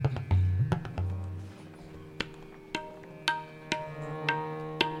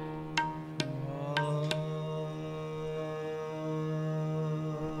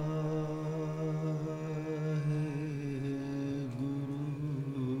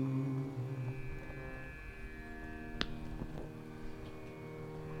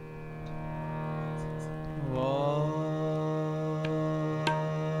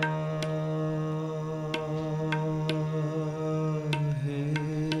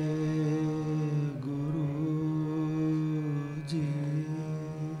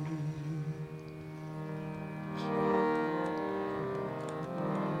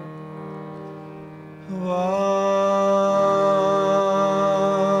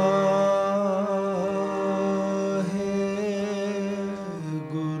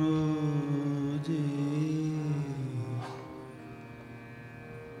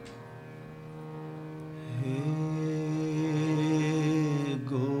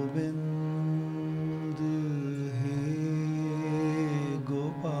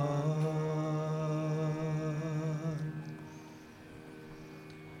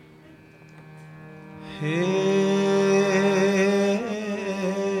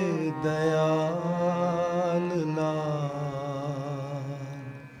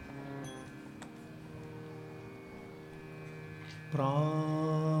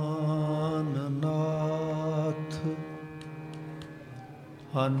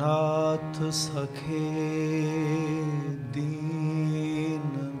अनाथ सखे दीन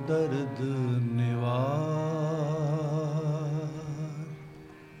दर्द निवार।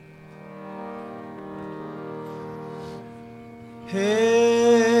 हे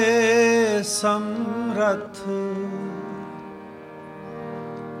समरथ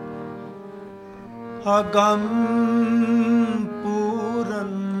अगम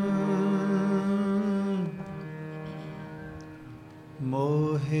पूरन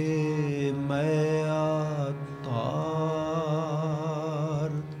मोहे मैया तार।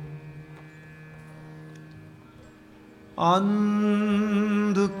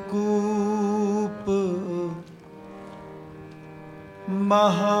 अंधकूप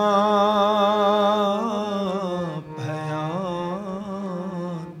महाभयान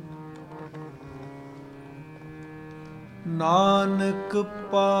नानक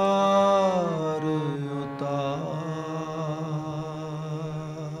पार उतार।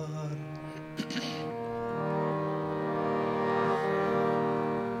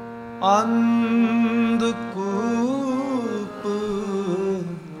 अंधकूप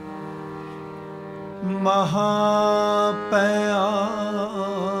महाभयान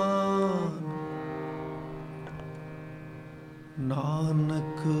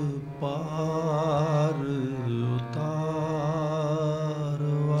नानक पार उतार।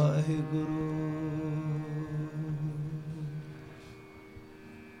 वाहिगुरु।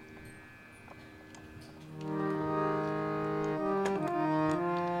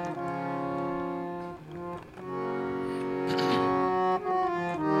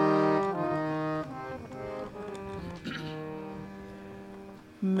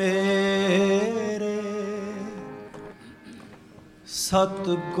 मेरे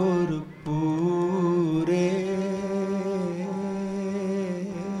सतगुर पूरे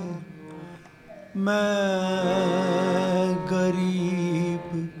मैं गरीब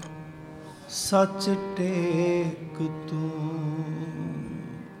सच टेक तू।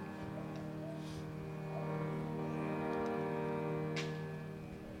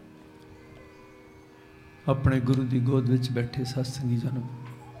 अपने गुरु की गोद विच बैठे सत्संगी जन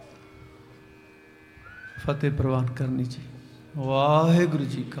फतेह प्रवान करनी जी। वाहिगुरु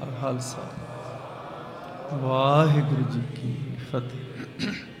जी का खालसा वाहिगुरु जी की फतेह।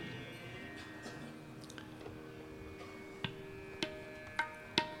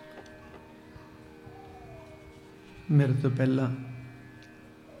 मेरे तो पहला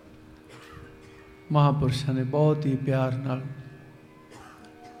महापुरुषों ने बहुत ही प्यार नाल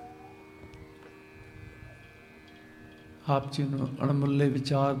आप जी नूं अणमुल्ले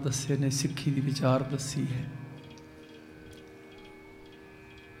विचार दसे ने, सिक्खी की विचार दसी है।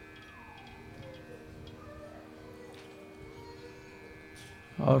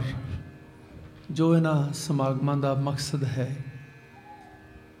 और जो इन्हां समागमां दा मकसद है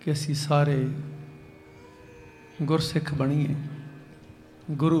कि असी सारे गुरसिख बणीए,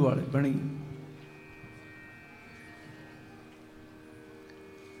 गुरु वाले बणीए।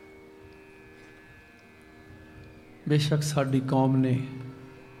 बेशक साडी कौम ने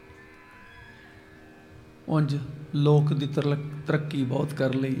उंज लोक की तरक्की बहुत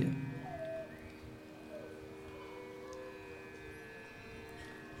कर ली है,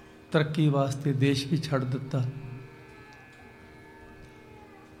 तरक्की वास्ते देश भी छड़ दिता,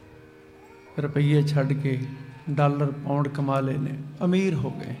 रुपये छड़ के डॉलर पाउंड कमा ले ने, अमीर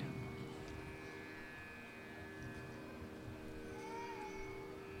हो गए।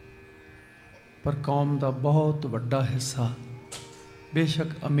 पर कौम का बहुत वड्डा हिस्सा बेशक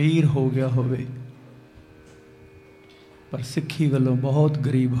अमीर हो गया होवे, पर सिक्खी वालों बहुत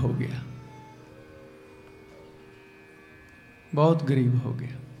गरीब हो गया, बहुत गरीब हो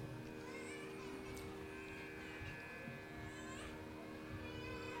गया।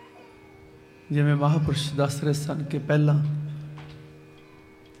 जिवें महापुरुष दस रहे सन कि पहला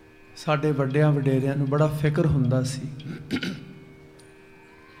साडे वड्डियां वडेरियां नूं बड़ा फिक्र हुंदा सी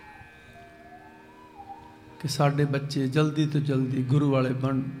कि साडे बच्चे जल्दी तो जल्दी गुरु वाले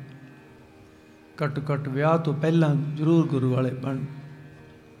बन, घट घट विआह तो पहला जरूर गुरु वाले बन।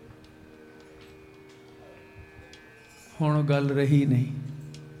 हुण गल रही नहीं।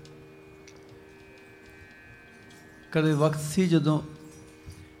 कदे वक्त सी जदों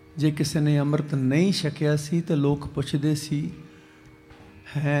जे किसी ने अमृत नहीं छकिया सी तो लोग पुछदे सी,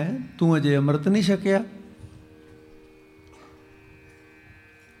 हैं तू अजे अमृत नहीं छकिया?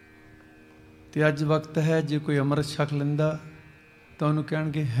 तो अज वक्त है जे कोई अमृत छक लेंदा तो उन्होंने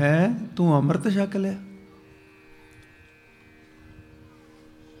कहणगे, है तू अमृत छक लिया?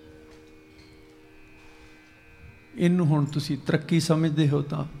 इनू हुण तुसी तरक्की समझदे हो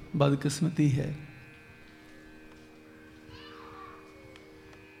तो बदकिस्मती है।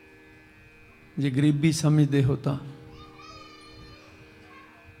 ਜੇ ਗਰੀਬੀ ਸਮਝਦੇ ਹੋ ਤਾਂ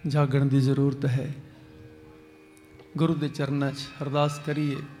ਜਾਗਣ ਦੀ ਜ਼ਰੂਰਤ ਹੈ। ਗੁਰੂ ਦੇ ਚਰਨਾਂ 'ਚ ਅਰਦਾਸ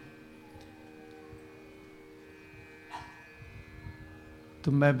ਕਰੀਏ।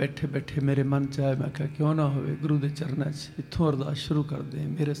 ਤਾਂ ਮੈਂ ਬੈਠੇ ਬੈਠੇ ਮੇਰੇ ਮਨ 'ਚ ਆਇਆ, ਮੈਂ ਕਿਹਾ ਕਿਉਂ ਨਾ ਹੋਵੇ ਗੁਰੂ ਦੇ ਚਰਨਾਂ 'ਚ ਇੱਥੋਂ ਅਰਦਾਸ ਸ਼ੁਰੂ ਕਰਦੇ।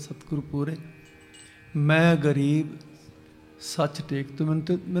 ਮੇਰੇ ਸਤਿਗੁਰੂ ਪੂਰੇ, ਮੈਂ ਗਰੀਬ ਸੱਚ ਟੇਕ ਤੂੰ,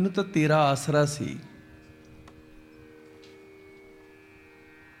 ਮੈਨੂੰ ਤਾਂ ਤੇਰਾ ਆਸਰਾ ਸੀ।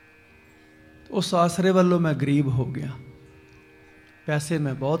 ਉਸ ਆਸਰੇ ਵੱਲੋਂ ਮੈਂ ਗਰੀਬ ਹੋ ਗਿਆ। ਪੈਸੇ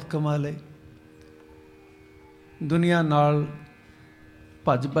ਮੈਂ ਬਹੁਤ ਕਮਾ ਲਏ, ਦੁਨੀਆ ਨਾਲ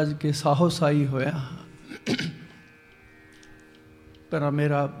ਭੱਜ ਭੱਜ ਕੇ ਸਾਹੋ ਸਾਈ ਹੋਇਆ, ਪਰ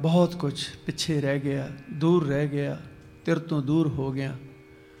ਮੇਰਾ ਬਹੁਤ ਕੁਛ ਪਿੱਛੇ ਰਹਿ ਗਿਆ, ਦੂਰ ਰਹਿ ਗਿਆ, ਤੇਰੇ ਤੋਂ ਦੂਰ ਹੋ ਗਿਆ।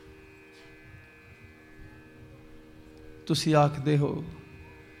 ਤੁਸੀਂ ਆਖਦੇ ਹੋ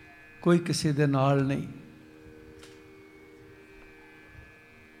ਕੋਈ ਕਿਸੇ ਦੇ ਨਾਲ ਨਹੀਂ,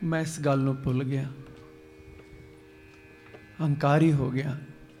 ਮੈਂ ਇਸ ਗੱਲ ਨੂੰ ਭੁੱਲ ਗਿਆ, ਹੰਕਾਰੀ ਹੋ ਗਿਆ।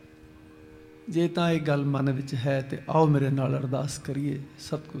 ਜੇ ਤਾਂ ਇਹ ਗੱਲ ਮਨ ਵਿੱਚ ਹੈ ਤੇ ਆਓ ਮੇਰੇ ਨਾਲ ਅਰਦਾਸ ਕਰੀਏ।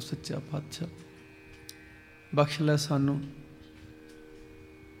 ਸਤਿਗੁਰ ਸੱਚਾ ਪਾਤਸ਼ਾਹ ਬਖਸ਼ ਲੈ ਸਾਨੂੰ।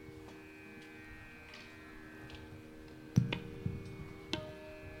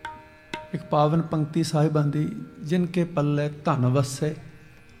 ਇੱਕ ਪਾਵਨ ਪੰਕਤੀ ਸਾਹਿਬਾਂ ਦੀ, ਜਿਨ ਕੇ ਪੱਲੇ ਧਨ ਵਸੈ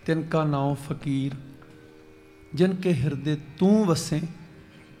ਤਿਨ ਕਾ ਨਾਉ ਫਕੀਰ, ਜਿਨ ਕੇ ਹਿਰਦੇ ਤੂੰ ਵਸੇ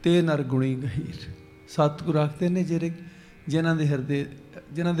ਤੇ ਨਰ ਗੁਣੀ ਗਹੀਰ। ਸਤਿਗੁਰ ਆਖਦੇ ਨੇ ਜਿਹੜੇ ਜਿਨ੍ਹਾਂ ਦੇ ਹਿਰਦੇ,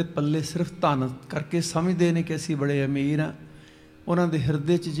 ਜਿਨ੍ਹਾਂ ਦੇ ਪੱਲੇ ਸਿਰਫ ਧਨ ਕਰਕੇ ਸਮਝਦੇ ਨੇ ਕਿ ਅਸੀਂ ਬੜੇ ਅਮੀਰ ਹਾਂ, ਉਹਨਾਂ ਦੇ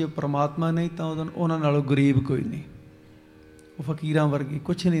ਹਿਰਦੇ 'ਚ ਜੇ ਪਰਮਾਤਮਾ ਨਹੀਂ ਤਾਂ ਉਹਨਾਂ ਨਾਲੋਂ ਗਰੀਬ ਕੋਈ ਨਹੀਂ। ਉਹ ਫਕੀਰਾਂ ਵਰਗੇ,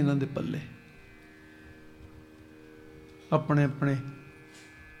 ਕੁਛ ਨਹੀਂ ਉਹਨਾਂ ਦੇ ਪੱਲੇ। ਆਪਣੇ ਆਪਣੇ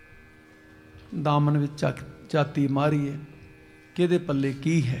ਦਾਮਨ ਵਿੱਚ ਝਾਤੀ ਮਾਰੀਏ, ਕਿਹਦੇ ਪੱਲੇ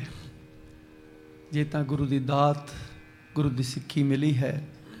ਕੀ ਹੈ। ਜੇ ਤਾਂ ਗੁਰੂ ਦੀ ਦਾਤ, ਗੁਰੂ ਦੀ ਸਿੱਖੀ ਮਿਲੀ ਹੈ,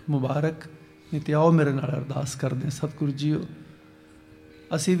 ਮੁਬਾਰਕ, ਨਹੀਂ ਤੇ ਆਓ ਮੇਰੇ ਨਾਲ ਅਰਦਾਸ ਕਰਦੇ। ਸਤਿਗੁਰੂ ਜੀਓ,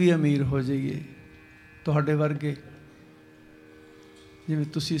 ਅਸੀਂ ਵੀ ਅਮੀਰ ਹੋ ਜਾਈਏ ਤੁਹਾਡੇ ਵਰਗੇ, ਜਿਵੇਂ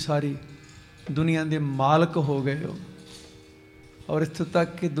ਤੁਸੀਂ ਸਾਰੀ ਦੁਨੀਆ ਦੇ ਮਾਲਕ ਹੋ ਗਏ ਹੋ। ਔਰ ਇੱਥੋਂ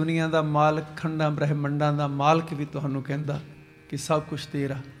ਤੱਕ ਕਿ ਦੁਨੀਆ ਦਾ ਮਾਲਕ, ਖੰਡਾਂ ਬ੍ਰਹਿਮੰਡਾਂ ਦਾ ਮਾਲਕ ਵੀ ਤੁਹਾਨੂੰ ਕਹਿੰਦਾ ਕਿ ਸਭ ਕੁਛ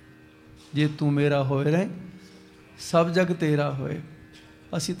ਤੇਰਾ, ਜੇ ਤੂੰ ਮੇਰਾ ਹੋਏ ਰਹੇ ਸਭ ਜਗ ਤੇਰਾ ਹੋਏ।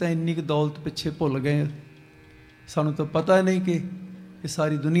 ਅਸੀਂ ਤਾਂ ਇੰਨੀ ਕੁ ਦੌਲਤ ਪਿੱਛੇ ਭੁੱਲ ਗਏ, ਸਾਨੂੰ ਤਾਂ ਪਤਾ ਨਹੀਂ ਕਿ ਇਹ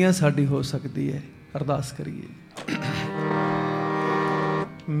ਸਾਰੀ ਦੁਨੀਆ ਸਾਡੀ ਹੋ ਸਕਦੀ ਹੈ। ਅਰਦਾਸ ਕਰੀਏ।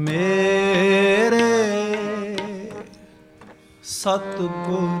 ਮੇਰੇ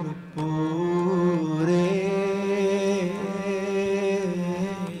ਸਤਿਗੁਰ ਪੂਰੇ,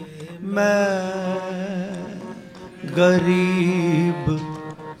 ਮੈਂ ਗਰੀਬ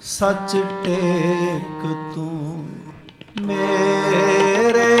ਸੱਚ ਟੇਕ ਤੂੰ,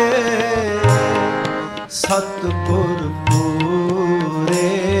 ਮੇਰੇ ਸਤਿਗੁਰ ਪੂਰੇ,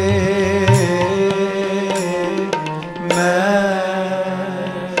 ਮੈਂ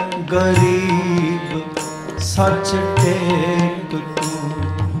ਗਰੀਬ ਸੱਚ ਟੇਕ ਤੂੰ,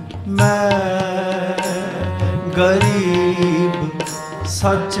 ਮੈਂ ਗਰੀਬ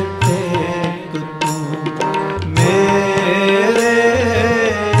ਸੱਚ ਟੇਕ ਤੂੰ, ਮੇਰੇ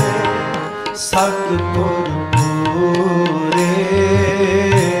ਸਤਿਗੁਰ ਪੂਰੇ,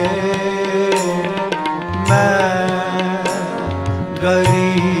 ਮੈਂ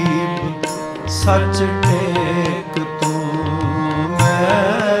ਗਰੀਬ ਸੱਚ ਟੇਕ ਤੂੰ, ਮੈਂ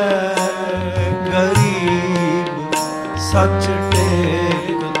ਗਰੀਬ ਸੱਚ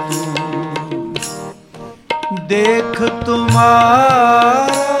ਟੇਕ ਤੂੰ। ਦੇਖ ਤੁਮਾਰਾ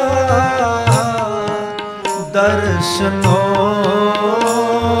ਦਰਸ਼ਨੋ,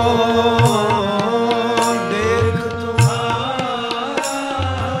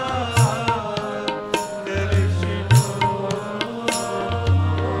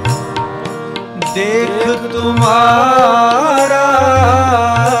 देख तुम्हारा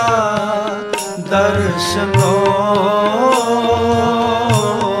दर्शनो,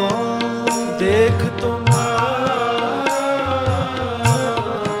 देख तुम्हारा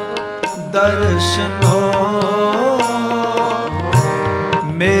दर्शनो,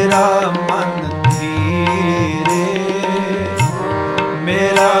 मेरा मन धीरे,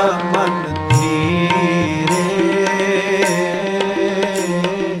 मेरा मन धीरे,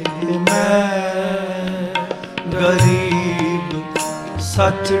 गरीब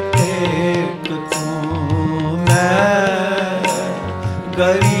सच टेक तूं, मैं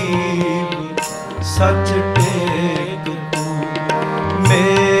गरीब सच टेक तूं,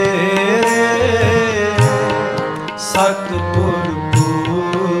 मेरे सतगुर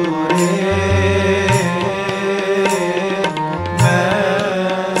पूरे, मैं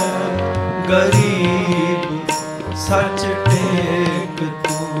गरीब सच टेक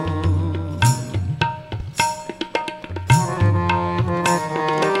तूं।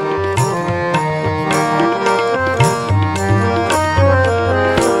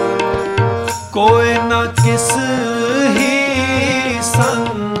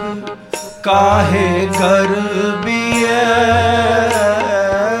 काहे गर्बिए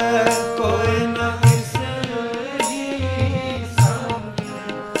कोई न किस ही संग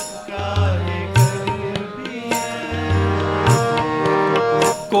काहे गर्बिए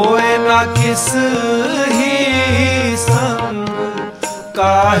कोई न किस ही संग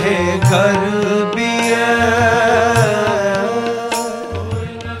काहे गर्बिए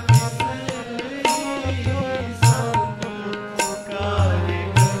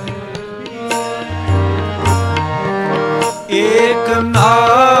एक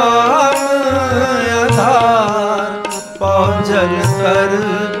नाम आधार पौजल कर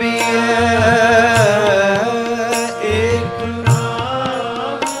बिए एक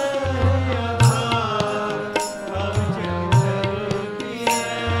नाम आधार पौजल कर बिए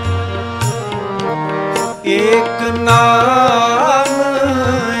एक नाम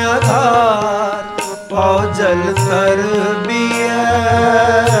आधार पौजल कर बिए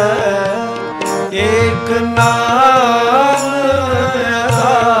एक नाम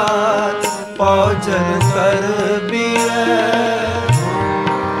पौजल कर बिए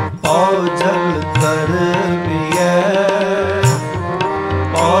पौजल कर बिए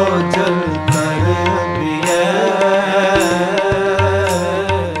पौजल कर बिए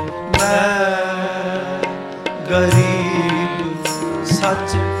मैं गरीब सच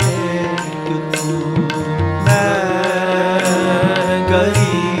टेक तू मैं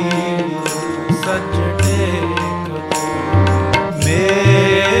गरीब सच टेक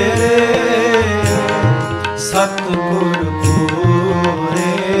मेरे सतगुर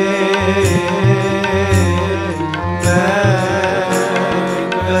पूरे मैं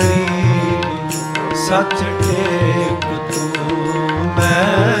गरीब सच टेक तू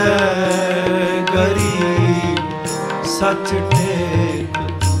मैं गरीब सच टेक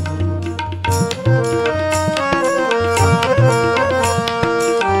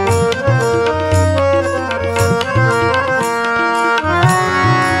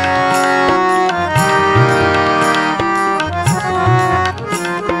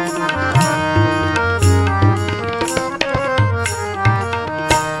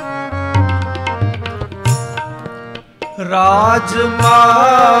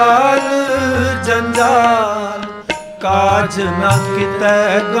राजमाल जंजाल काज न कितै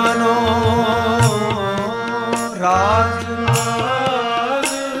गनो राजमाल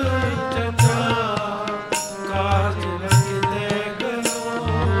जंजाल काज न कितै गनो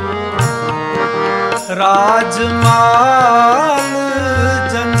राजमाल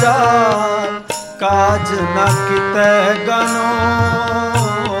जंजाल काज न कितै गनो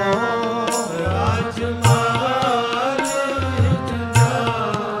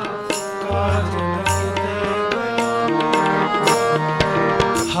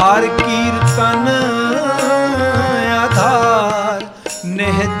हर कीर्तन आधार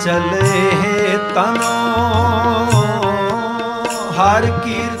नेह चले तनो हर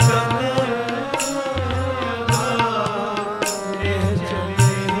कीर्तन नेह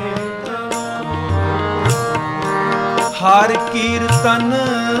चले तनो हर कीर्तन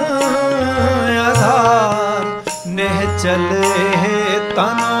आधार नेह चले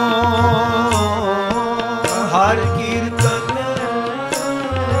तनो हर कीर्तन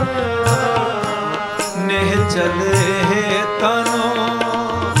नेह चले तनो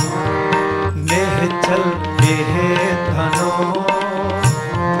नेह चल तनो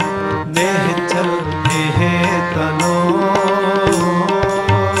नेह चल तनो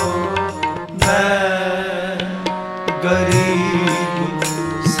मैं गरीब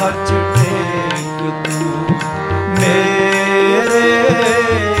सच टेक तू मेरे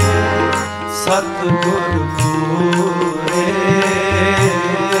सतगुर पूरे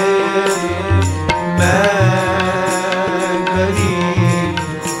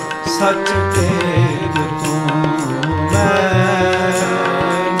सच टेक तू मैं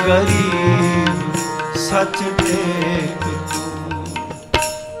गरीब सच टेक तू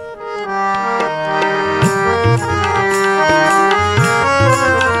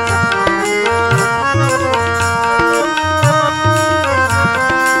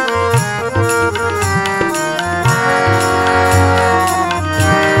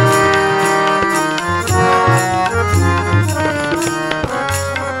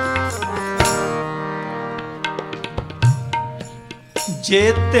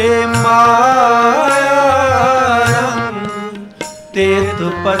जेते माया रंग तेत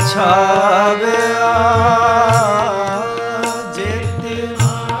पछावया जेते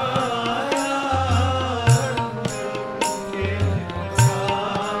माया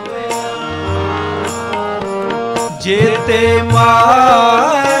जेते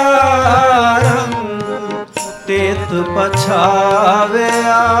माया रंग तेत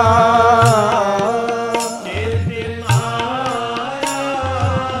पछावया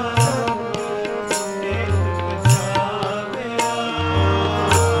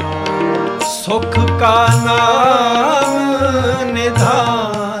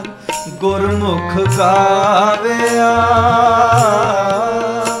ਗੁਰਮੁਖ ਗਾਵਿਆ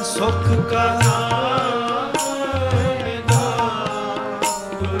ਸੁਖ ਕਾ ਨਾਮ ਨਿਧਾਨ।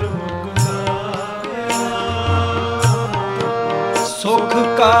 ਗੁਰਮੁਖ ਗਾਵਿਆ ਸੁਖ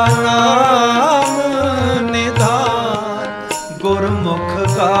ਕਾ ਨਾਮ ਨਿਧਾਨ। ਗੁਰਮੁਖ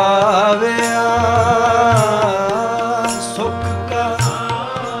ਗਾਵਿਆ ਸੁਖ ਕਾ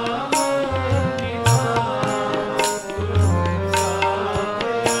ਨਾਮ ਨਿਧਾਨ।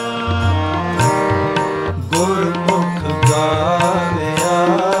 ਗੁਰਮੁਖ ਗਾਵਿਆ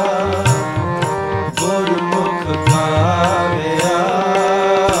ਗੁਰਮੁਖ ਗਾਵਿਆ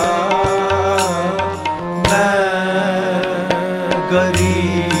ਮੈਂ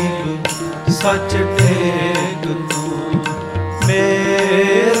ਗਰੀਬ ਸੱਚ ਟੇਕ ਤੂੰ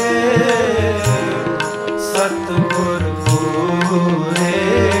ਮੇਰੇ ਸਤਿਗੁਰ ਪੂਰੇ।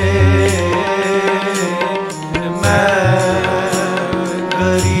 ਮੈਂ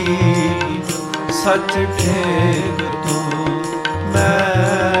ਗਰੀਬ ਸੱਚ ਟੇਕ ਤੂੰ ਮੈਂ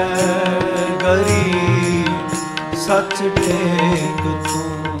ਗਰੀਬ ਸੱਚ ਟੇਕ ਤੂੰ।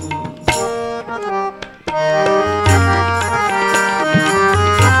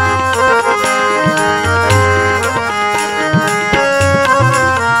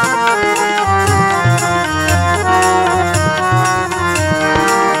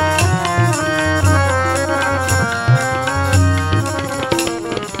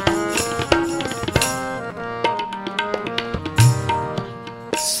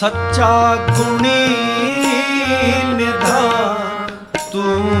 ਸੱਚਾ ਗੁਣੀ ਨਿਧਾਨ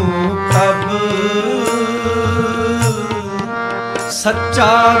ਤੂੰ ਪ੍ਰਭ।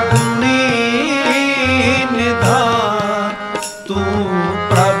 ਸੱਚਾ ਗੁਣੀ ਨਿਧਾਨ ਤੂੰ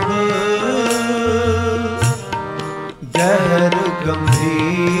ਪ੍ਰਭ। ਗਹਿਰ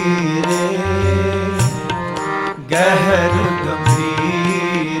ਗੰਭੀਰੇ ਗਹਿਰ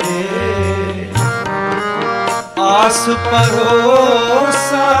ਗੰਭੀਰੇ ਆਸ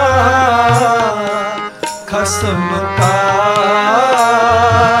ਪਰੋਸਾ ਖਸਮ ਕਾ।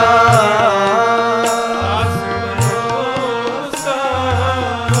 ਆਸ ਪਰੋਸਾ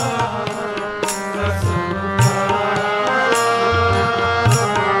ਖਸਮ ਕਾ।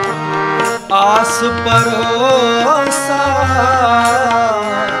 ਆਸ ਪਰੋਸਾ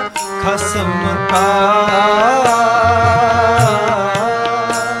ਖਸਮ ਕਾ।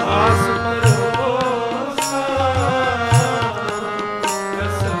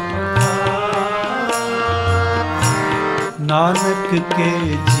 नानक के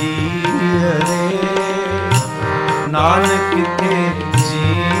जियरे नानक के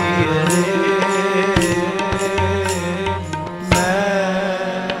जियरे मैं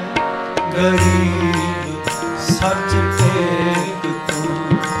गरीब सच टेक तूं।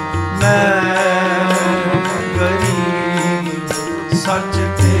 मैं गरीब सच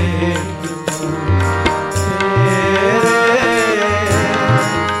टेक तूं।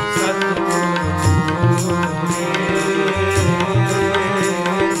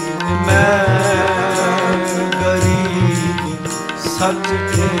 सच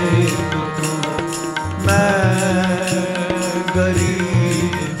टेक तूं मैं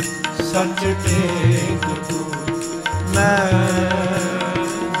गरीब सच टेक तूं मैं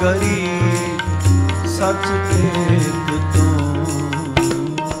गरीब सच टेक तूं।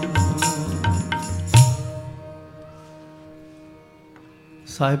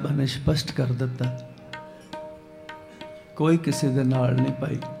 ਸਾਹਿਬਾਂ ਨੇ ਸਪਸ਼ਟ ਕਰ ਦਿੱਤਾ, ਕੋਈ ਕਿਸੇ ਦੇ ਨਾਲ ਨਹੀਂ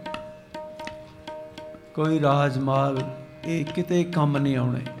ਪਾਈ, ਕੋਈ ਰਾਜ ਮਾਲ ਇਹ ਕਿਤੇ ਕੰਮ ਨਹੀਂ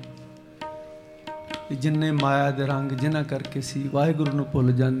ਆਉਣੇ। ਜਿੰਨੇ ਮਾਇਆ ਦੇ ਰੰਗ ਜਿਨ੍ਹਾਂ ਕਰਕੇ ਸੀ ਵਾਹਿਗੁਰੂ ਨੂੰ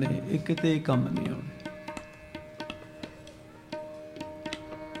ਭੁੱਲ ਜਾਂਦੇ, ਇਹ ਕਿਤੇ ਕੰਮ ਨਹੀਂ ਆਉਣੇ।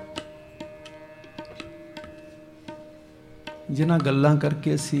 ਜਿਨ੍ਹਾਂ ਗੱਲਾਂ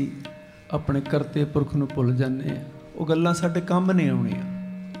ਕਰਕੇ ਅਸੀਂ ਆਪਣੇ ਕਰਤੇ ਪੁਰਖ ਨੂੰ ਭੁੱਲ ਜਾਂਦੇ ਹਾਂ, ਉਹ ਗੱਲਾਂ ਸਾਡੇ ਕੰਮ ਨਹੀਂ ਆਉਣੀਆਂ।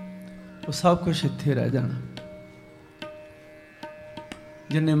 ਉਹ ਸਭ ਕੁਛ ਇੱਥੇ ਰਹਿ ਜਾਣਾ।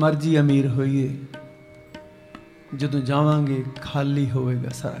 ਜਿੰਨੇ ਮਰਜ਼ੀ ਅਮੀਰ ਹੋਈਏ, ਜਦੋਂ ਜਾਵਾਂਗੇ ਖਾਲੀ ਹੋਵੇਗਾ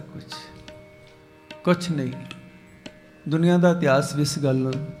ਸਾਰਾ ਕੁਛ ਨਹੀਂ। ਦੁਨੀਆ ਦਾ ਇਤਿਹਾਸ ਵੀ ਇਸ ਗੱਲ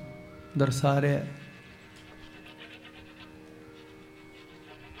ਨੂੰ ਦਰਸਾ ਰਿਹਾ ਹੈ।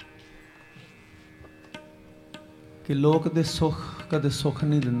 ਕਿ ਲੋਕ ਦੇ ਸੁੱਖ ਕਦੇ ਸੁੱਖ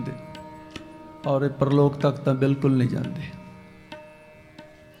ਨਹੀਂ ਦਿੰਦੇ, ਔਰ ਇਹ ਪਰਲੋਕ ਤੱਕ ਤਾਂ ਬਿਲਕੁਲ ਨਹੀਂ ਜਾਂਦੇ।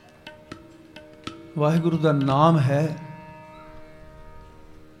 ਵਾਹਿਗੁਰੂ ਦਾ ਨਾਮ ਹੈ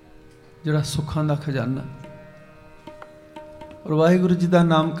ਜਿਹੜਾ ਸੁੱਖਾਂ ਦਾ ਖਜ਼ਾਨਾ। ਔਰ ਵਾਹਿਗੁਰੂ ਜੀ ਦਾ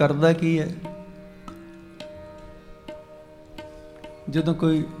ਨਾਮ ਕਰਦਾ ਕੀ ਹੈ? ਜਦੋਂ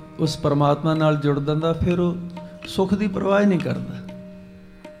ਕੋਈ ਉਸ ਪਰਮਾਤਮਾ ਨਾਲ ਜੁੜ ਜਾਂਦਾ, ਫਿਰ ਉਹ ਸੁੱਖ ਦੀ ਪਰਵਾਹ ਨਹੀਂ ਕਰਦਾ,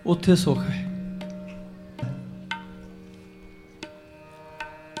 ਉੱਥੇ ਸੁੱਖ ਹੈ।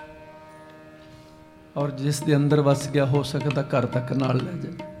 ਔਰ ਜਿਸ ਦੇ ਅੰਦਰ ਵਸ ਗਿਆ ਹੋ ਸਕਦਾ ਘਰ ਤੱਕ ਨਾਲ ਲੈ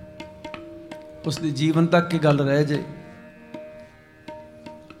ਜਾਏ, ਉਸ ਦੇ ਜੀਵਨ ਤੱਕ ਇਹ ਗੱਲ ਰਹਿ ਜਾਏ।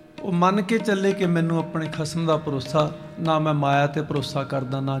 ਉਹ ਮੰਨ ਕੇ ਚੱਲੇ ਕਿ ਮੈਨੂੰ ਆਪਣੇ ਖਸਮ ਦਾ ਭਰੋਸਾ, ਨਾ ਮੈਂ ਮਾਇਆ ਤੇ ਭਰੋਸਾ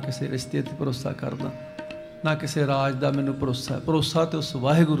ਕਰਦਾ, ਨਾ ਕਿਸੇ ਰਿਸ਼ਤੇ ਤੇ ਭਰੋਸਾ ਕਰਦਾ, ਨਾ ਕਿਸੇ ਰਾਜ ਦਾ ਮੈਨੂੰ ਭਰੋਸਾ ਹੈ। ਭਰੋਸਾ ਤੇ ਉਸ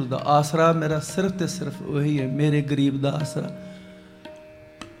ਵਾਹਿਗੁਰੂ ਦਾ, ਆਸਰਾ ਮੇਰਾ ਸਿਰਫ ਤੇ ਸਿਰਫ ਉਹੀ ਹੈ। ਮੇਰੇ ਗਰੀਬ ਦਾ ਆਸਰਾ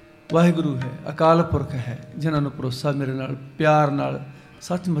ਵਾਹਿਗੁਰੂ ਹੈ, ਅਕਾਲ ਪੁਰਖ ਹੈ, ਜਿਨ੍ਹਾਂ ਨੂੰ ਭਰੋਸਾ ਮੇਰੇ ਨਾਲ ਪਿਆਰ ਨਾਲ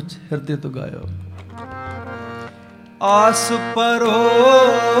ਸੱਚਮੁੱਚ ਹਿਰਦੇ ਤੋਂ ਗਾਇਓ। ਆਸ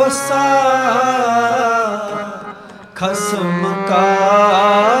ਭਰੋਸਾ ਖਸਮ ਕਾ,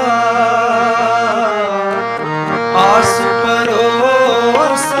 ਆਸ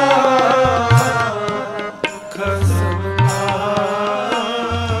ਭਰੋਸਾ ਖਸਮ ਕਾ,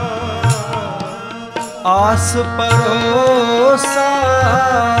 ਆਸ ਭਰੋਸਾ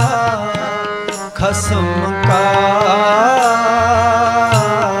ਖਸਮ ਕਾ,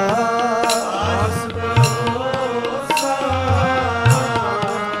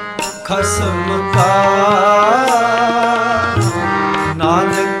 ਖਸਮ ਕਾ।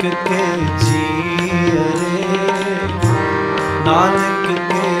 ਨਾਨਕ ਕੇ ਜੀਅਰੇ, ਨਾਨਕ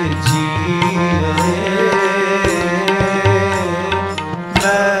ਕੇ ਜੀਅਰੇ,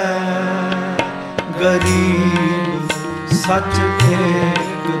 ਮੈਂ ਗਰੀਬ ਸੱਚ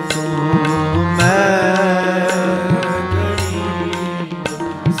ਏਕ ਤੂੰ, ਮੈਂ ਗਰੀਬ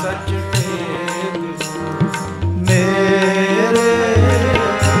ਸੱਚ ਏਕ ਤੂੰ, ਮੇਰੇ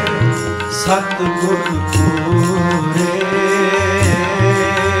ਸਤਿਗੁਰ ਪੂਰੇ,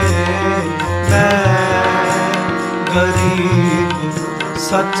 ਮੈਂ ਗਰੀਬ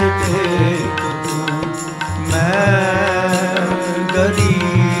ਸੱਚ ਏਕ ਤੂੰ, ਮੈਂ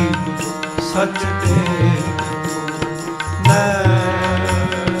ਗਰੀਬ ਸੱਚ ਏਕ ਤੂੰ, ਮੈਂ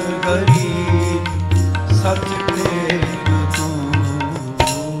ਗਰੀਬ ਸੱਚ ਏਕ ਤੂੰ।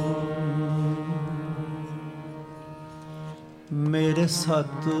 ਮੇਰੇ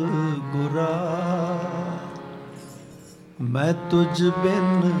ਸਤਿਗੁਰਾ ਮੈਂ ਤੁਝ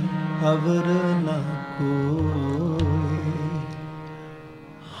ਬਿਨ ਅਵਰ ਨ ਕੋਈ,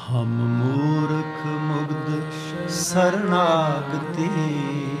 ਹਮ ਮੂਰਖ ਮੁਗਧ ਸਰਨਾਗਤੀ,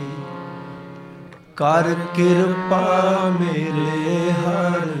 ਕਰ ਕਿਰਪਾ ਮੇਰੇ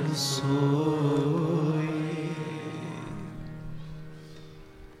ਹਰ ਸੋਈ।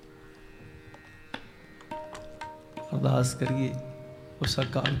 ਅਰਦਾਸ ਕਰੀਏ ਉਸ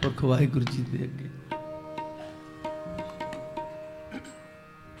ਅਕਾਲ ਪੁਰਖ ਵਾਹਿਗੁਰੂ ਜੀ ਦੇ ਅੱਗੇ।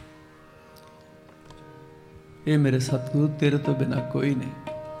 ਇਹ ਮੇਰੇ ਸਤਿਗੁਰੂ ਤੇਰੇ ਤੋਂ ਬਿਨਾ ਕੋਈ ਨਹੀਂ।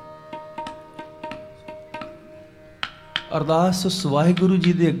 ਅਰਦਾਸ ਉਸ ਵਾਹਿਗੁਰੂ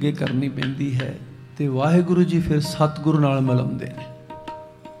ਜੀ ਦੇ ਅੱਗੇ ਕਰਨੀ ਪੈਂਦੀ ਹੈ ਤੇ ਵਾਹਿਗੁਰੂ ਜੀ ਫਿਰ ਸਤਿਗੁਰੂ ਨਾਲ ਮਿਲਾਉਂਦੇ ਨੇ।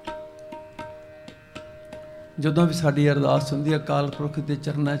 ਜਦੋਂ ਵੀ ਸਾਡੀ ਅਰਦਾਸ ਹੁੰਦੀ ਅਕਾਲ ਪੁਰਖ ਦੇ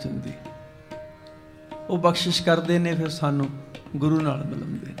ਚਰਨਾਂ 'ਚ ਹੁੰਦੀ, ਉਹ ਬਖਸ਼ਿਸ਼ ਕਰਦੇ ਨੇ, ਫਿਰ ਸਾਨੂੰ ਗੁਰੂ ਨਾਲ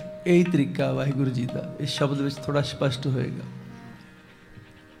ਮਿਲਾਉਂਦੇ ਨੇ। ਇਹੀ ਤਰੀਕਾ ਵਾਹਿਗੁਰੂ ਜੀ ਦਾ ਇਸ ਸ਼ਬਦ ਵਿੱਚ ਥੋੜ੍ਹਾ ਸਪਸ਼ਟ ਹੋਏਗਾ।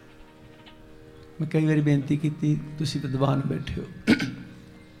 ਮੈਂ ਕਈ ਵਾਰੀ ਬੇਨਤੀ ਕੀਤੀ, ਤੁਸੀਂ ਵਿਦਵਾਨ ਬੈਠੇ ਹੋ,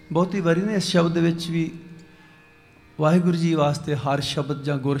 ਬਹੁਤੀ ਵਾਰੀ ਨਾ ਇਸ ਸ਼ਬਦ ਵਿੱਚ ਵੀ ਵਾਹਿਗੁਰੂ ਜੀ ਵਾਸਤੇ ਹਰ ਸ਼ਬਦ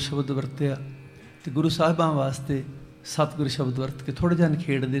ਜਾਂ ਗੁਰ ਸ਼ਬਦ ਵਰਤਿਆ ਤੇ ਗੁਰੂ ਸਾਹਿਬਾਂ ਵਾਸਤੇ ਸਤਿਗੁਰ ਸ਼ਬਦ ਵਰਤ ਕੇ ਥੋੜ੍ਹਾ ਜਿਹਾ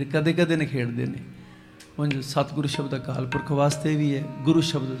ਨਿਖੇੜਦੇ ਨੇ, ਕਦੇ ਕਦੇ ਨਿਖੇੜਦੇ ਨੇ। ਉਂਝ ਸਤਿਗੁਰੂ ਸ਼ਬਦ ਅਕਾਲ ਪੁਰਖ ਵਾਸਤੇ ਵੀ ਹੈ, ਗੁਰੂ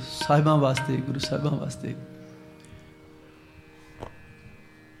ਸ਼ਬਦ ਸਾਹਿਬਾਂ ਵਾਸਤੇ, ਗੁਰੂ ਸਾਹਿਬਾਂ ਵਾਸਤੇ।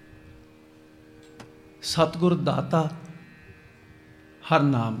 ਸਤਿਗੁਰ ਦਾਤਾ ਹਰ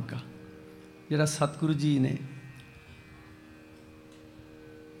ਨਾਮ ਕਾ, ਜਿਹੜਾ ਸਤਿਗੁਰੂ ਜੀ ਨੇ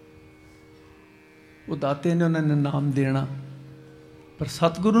ਉਹ ਦਾਤੇ ਨੇ, ਉਹਨਾਂ ਨੇ ਨਾਮ ਦੇਣਾ, ਪਰ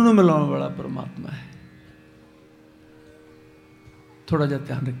ਸਤਿਗੁਰੂ ਨੂੰ ਮਿਲਾਉਣ ਵਾਲਾ ਪਰਮਾਤਮਾ ਹੈ। ਥੋੜਾ ਜਿਹਾ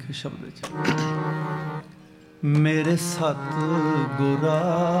ਧਿਆਨ ਰੱਖਿਓ ਸ਼ਬਦ ਵਿੱਚ। ਮੇਰੇ ਸਤਿਗੁਰਾ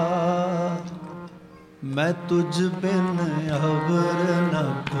ਮੈਂ ਤੁਝ ਬਿਨ ਅਵਰ ਨ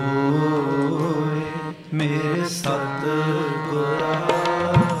ਕੋਇ, ਮੇਰੇ ਸਤਿਗੁਰਾ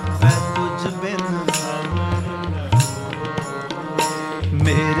ਮੈਂ ਤੁਝ ਬਿਨ ਅਵਰ ਨ ਕੋਇ,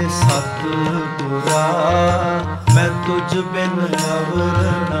 ਮੇਰੇ ਸਤਿਗੁਰਾ ਮੈਂ ਤੁਝ ਬਿਨ ਅਵਰ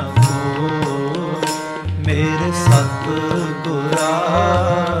ਨ ਕੋਇ, ਮੇਰੇ ਸਤਿਗੁਰਾ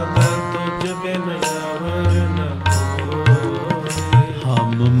ਮੈਂ ਤੁਝ ਬਿਨ ਅਵਰ ਨ ਕੋਇ।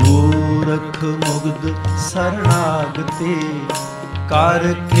 ਹਮ ਮੂਰਖ ਮੁਗਧ ਸਰਨਾਗਤੀ, ਕਰ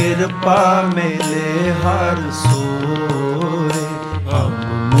ਕਿਰਪਾ ਮਿਲੇ ਹਰ ਸੋਏ। ਹਮ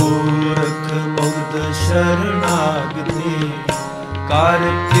ਮੂਰਖ ਮੁਗਧ ਸ਼ਰਨਾਗਤੀ, ਕਰ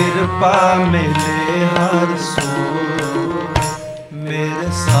ਕਿਰਪਾ ਮਿਲੇ ਹਰ ਸੋਏ। ਮੇਰੇ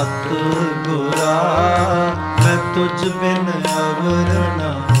ਸਤਿਗੁਰਾ ਮੈਂ ਤੁਝ ਬਿਨ ਅਵਰ ਨ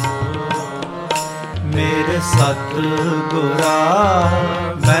ਕੋਇ, ਮੇਰੇ सतगुरा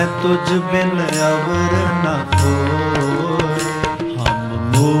मैं तुझ बिन अवर न कोय। हम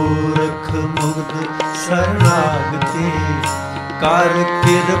मूर्ख मुग्ध शरणागति कर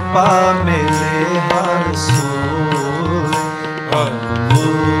कृपा मिले हर सोय। हम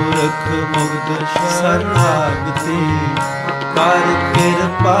मूर्ख मुग्ध शरणागति कर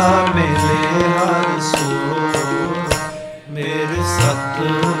कृपा मिले हर सोय। मेरे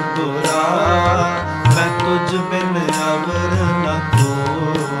सतगुरा मैं तुझ बिन अवर न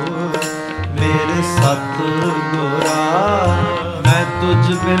कोय। मेरे सतगुरा मैं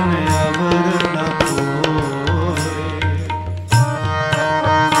तुझ बिन अवर न कोय।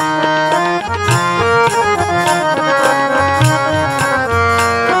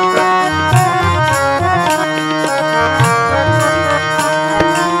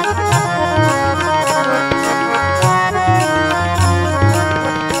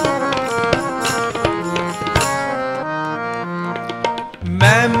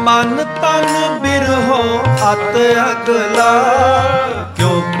 मन तन बिरहो अत अगला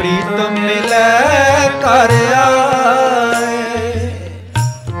क्यों प्रीत मिलै कर आए।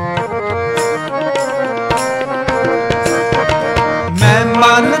 मैं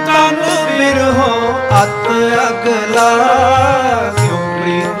मन तन बिरहो अत अगला क्यों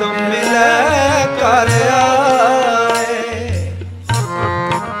प्रीत मिलै कर आए।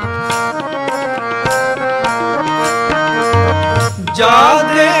 जा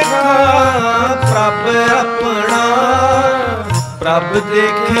देखा प्रभ अपना प्रभ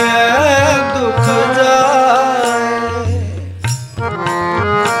देखे दुख जाए।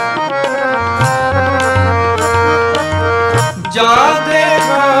 जा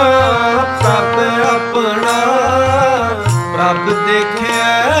देखा प्रभ अपना प्रभ देखे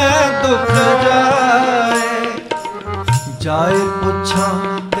दुख जाए। जाए पुछा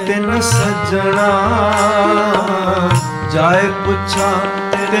तिन सजना जाए पुछा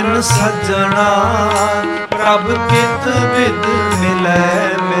तिन सजना प्रभ कित विद मिलै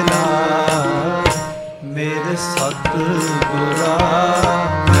मिला। मेरे सतगुरा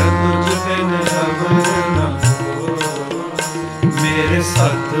मैं तुझ बिन अवर न कोय। मेरे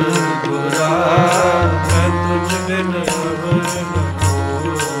सतगुरा मैं तुझ बिन अवर न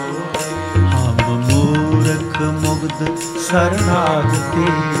कोय। हम मूर्ख मुग्ध शरणागति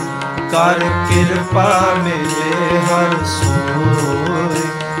कर कृपा मिले हर सोय।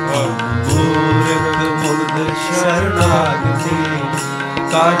 हम मूर्ख मुग्ध शरणागति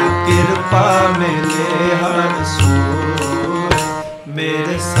कर कृपा मिले हर सोय।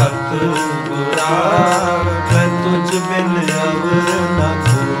 मेरे सतगुरा मैं तुझ बिन अवर न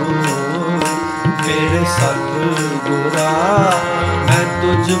कोय। मेरे सतगुरा मैं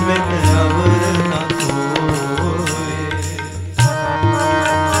तुझ बिन अवर न कोय।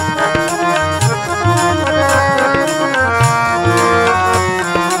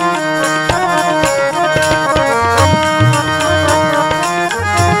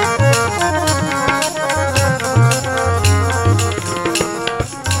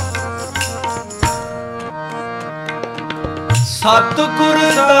 सतगुर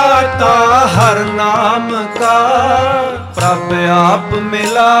दाता हर नाम का प्रभ आप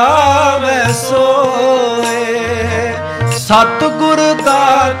मिलावे सोए। सतगुर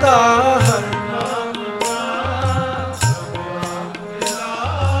दाता हर नाम का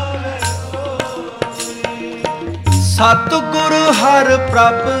सतगुर हर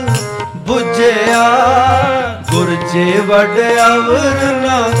प्रभ बुझिया गुर जे वड अवर न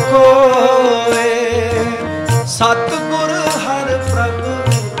कोय। सतगुर हर प्रभ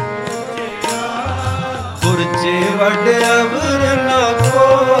गुर जे वड अवर न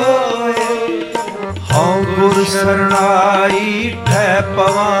कोय। हऊँ गुर शरणाई ठै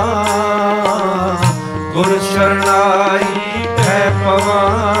पवां गुर शरणाई ठै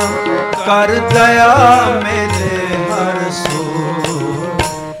पवां कर दया मेरे हर सोय।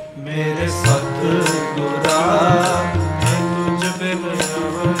 मेरे सतगुरा मैं तुझ बिन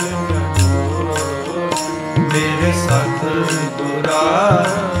अवर न कोय। मेरे सतगुरा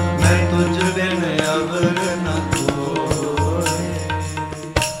मैं तुझ बिन अवर न कोय।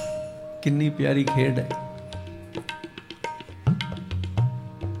 कितनी प्यारी खेड है।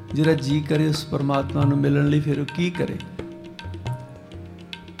 ਜਿਹੜਾ ਜੀ ਕਰੇ ਉਸ ਪਰਮਾਤਮਾ ਨੂੰ ਮਿਲਣ ਲਈ ਫਿਰ ਉਹ ਕੀ ਕਰੇ।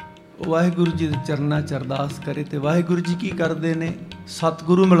 ਉਹ ਵਾਹਿਗੁਰੂ ਜੀ ਦੇ ਚਰਨਾਂ 'ਚ ਅਰਦਾਸ ਕਰੇ ਤੇ ਵਾਹਿਗੁਰੂ ਜੀ ਕੀ ਕਰਦੇ ਨੇ,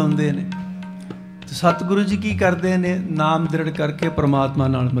 ਸਤਿਗੁਰੂ ਮਿਲਾਉਂਦੇ ਨੇ। ਤੇ ਸਤਿਗੁਰੂ ਜੀ ਕੀ ਕਰਦੇ ਨੇ, ਨਾਮ ਦ੍ਰਿੜ ਕਰਕੇ ਪਰਮਾਤਮਾ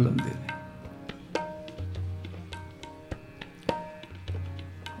ਨਾਲ ਮਿਲਾਉਂਦੇ ਨੇ।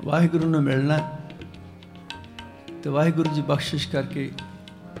 ਵਾਹਿਗੁਰੂ ਨੂੰ ਮਿਲਣਾ ਤੇ ਵਾਹਿਗੁਰੂ ਜੀ ਬਖਸ਼ਿਸ਼ ਕਰਕੇ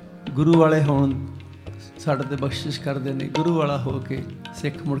ਗੁਰੂ ਵਾਲੇ ਹੋਣ ਸਾਡੇ ਤੇ ਬਖਸ਼ਿਸ਼ ਕਰਦੇ ਨੇ। ਗੁਰੂ ਵਾਲਾ ਹੋ ਕੇ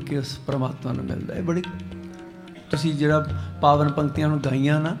ਸਿੱਖ ਮੁੜ ਕੇ ਉਸ ਪਰਮਾਤਮਾ ਨੂੰ ਮਿਲਦਾ। ਇਹ ਬੜੀ ਤੁਸੀਂ ਜਿਹੜਾ ਪਾਵਨ ਪੰਕਤੀਆਂ ਨੂੰ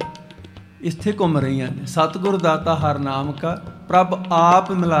ਗਾਈਆਂ ਨਾ, ਇੱਥੇ ਘੁੰਮ ਰਹੀਆਂ ਨੇ। ਸਤਿਗੁਰ ਦਾਤਾ ਹਰ ਨਾਮ ਕਾ, ਪ੍ਰਭ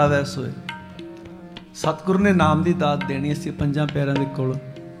ਆਪ ਮਿਲਾਵੈ ਸੋਏ। ਸਤਿਗੁਰੂ ਨੇ ਨਾਮ ਦੀ ਦਾਤ ਦੇਣੀ, ਅਸੀਂ ਪੰਜਾਂ ਪਿਆਰਿਆਂ ਦੇ ਕੋਲ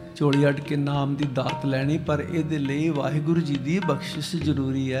ਝੋਲੀ ਅੱਡ ਕੇ ਨਾਮ ਦੀ ਦਾਤ ਲੈਣੀ, ਪਰ ਇਹਦੇ ਲਈ ਵਾਹਿਗੁਰੂ ਜੀ ਦੀ ਬਖਸ਼ਿਸ਼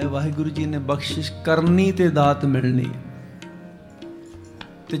ਜ਼ਰੂਰੀ ਹੈ। ਵਾਹਿਗੁਰੂ ਜੀ ਨੇ ਬਖਸ਼ਿਸ਼ ਕਰਨੀ ਤੇ ਦਾਤ ਮਿਲਣੀ,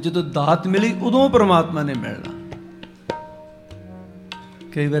 ਤੇ ਜਦੋਂ ਦਾਤ ਮਿਲੀ ਉਦੋਂ ਪਰਮਾਤਮਾ ਨੇ ਮਿਲਣਾ।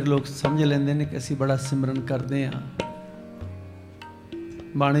 ਕਈ ਵਾਰ ਲੋਕ ਸਮਝ ਲੈਂਦੇ ਨੇ ਕਿ ਅਸੀਂ ਬੜਾ ਸਿਮਰਨ ਕਰਦੇ ਹਾਂ,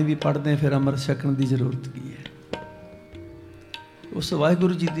 ਬਾਣੀ ਵੀ ਪੜ੍ਹਦੇ ਹਾਂ, ਫਿਰ ਅੰਮ੍ਰਿਤ ਛਕਣ ਦੀ ਜ਼ਰੂਰਤ ਕੀ ਹੈ? ਉਸ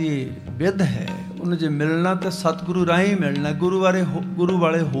ਵਾਹਿਗੁਰੂ ਜੀ ਦੀ ਵਿਧ ਹੈ, ਉਹਨੂੰ ਜੇ ਮਿਲਣਾ ਤਾਂ ਸਤਿਗੁਰੂ ਰਾਹੀਂ ਮਿਲਣਾ, ਗੁਰੂ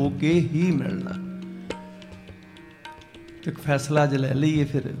ਵਾਲੇ ਹੋ ਕੇ ਹੀ ਮਿਲਣਾ। ਇੱਕ ਫੈਸਲਾ ਅੱਜ ਲੈ ਲਈਏ,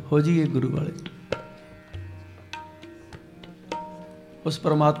 ਫਿਰ ਹੋ ਜਾਈਏ ਗੁਰੂ ਵਾਲੇ। ਉਸ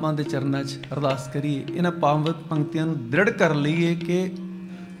ਪਰਮਾਤਮਾ ਦੇ ਚਰਨਾਂ 'ਚ ਅਰਦਾਸ ਕਰੀਏ, ਇਹਨਾਂ ਪਾਵਨ ਪੰਕਤੀਆਂ ਨੂੰ ਦ੍ਰਿੜ ਕਰ ਲਈਏ ਕਿ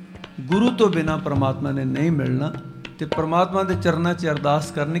ਗੁਰੂ ਤੋਂ ਬਿਨਾਂ ਪਰਮਾਤਮਾ ਨੇ ਨਹੀਂ ਮਿਲਣਾ, ਤੇ ਪਰਮਾਤਮਾ ਦੇ ਚਰਨਾਂ 'ਚ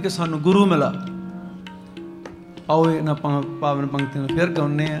ਅਰਦਾਸ ਕਰਨੀ ਕਿ ਸਾਨੂੰ ਗੁਰੂ ਮਿਲਾ। ਆਓ ਇਹਨਾਂ ਪਾਵਨ ਪੰਕਤੀਆਂ ਨੂੰ ਫਿਰ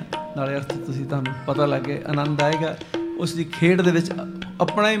ਗਾਉਂਦੇ ਹਾਂ, ਨਾਲੇ ਅਰਥ ਤੁਸੀਂ ਤੁਹਾਨੂੰ ਪਤਾ ਲੱਗੇ, ਆਨੰਦ ਆਏਗਾ। ਉਸ ਦੀ ਖੇਡ ਦੇ ਵਿੱਚ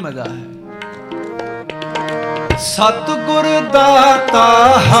ਆਪਣਾ ਹੀ ਮਜ਼ਾ ਹੈ। ਸਤਿਗੁਰ ਦਾਤਾ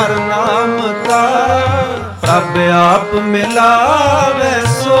ਹਰ ਨਾਮ ਕਾ, ਪ੍ਰਭ ਆਪ ਮਿਲਾਵੈ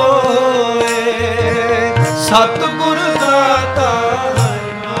ਸੋਏ। ਸਤਿਗੁਰ ਦਾਤਾ ਹਰ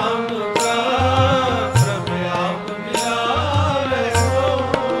ਨਾਮ ਕਾ, ਪ੍ਰਭ ਆਪ ਮਿਲਾਵੈ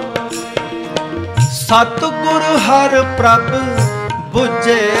ਸੋਏ। ਸਤਿਗੁਰ ਹਰ ਪ੍ਰਭ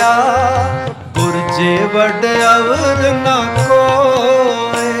ਬੁਝਿਆ, ਗੁਰ ਜੇ ਵਡ ਅਵਰ ਨਾ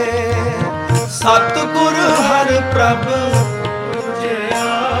ਕੋਏ। ਸਤਿਗੁਰ ਹਰ ਪ੍ਰਭ ਬੁਝਿਆ,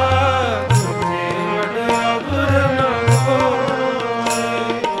 ਗੁਰ ਜੇ ਵਡ ਅਵਰ ਨਾ ਕੋਏ।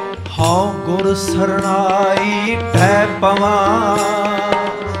 ਹਉ ਗੁਰ ਸਰਣਾਈ ਠਹਿ ਪਵਾਂ,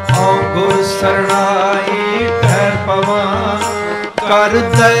 ਹਉ ਗੁਰ ਸਰਣਾਈ ਠਹਿ ਪਵਾਂ। ਕਰ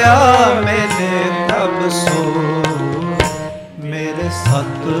ਦਇਆ ਮੇਰੇ ਤਬ ਸੋ, ਮੇਰੇ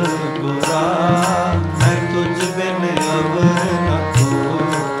ਸਤਿਗੁਰਾ ਮੈਂ ਤੁਝ ਬਿਨ ਅਵਰ ਨ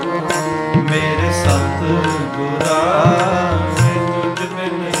ਕੋਇ। ਮੇਰੇ ਸਤਿਗੁਰਾ ਮੈਂ ਤੁਝ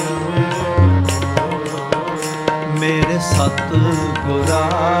ਬਿਨ ਅਵਰ ਨ ਕੋਇ। ਮੇਰੇ ਸਤਿਗੁਰਾ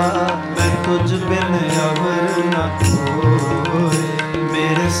ਮੈਂ ਤੁਝ ਬਿਨ ਅਵਰ ਨ ਕੋਇ।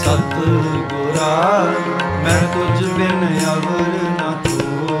 ਮੇਰੇ ਸਤਿਗੁਰਾ ਮੈਂ ਤੁਝ ਬਿਨ ਅਵਰ ਨ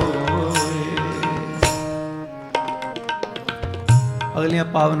ਕੋਇ। ਅਗਲੀਆਂ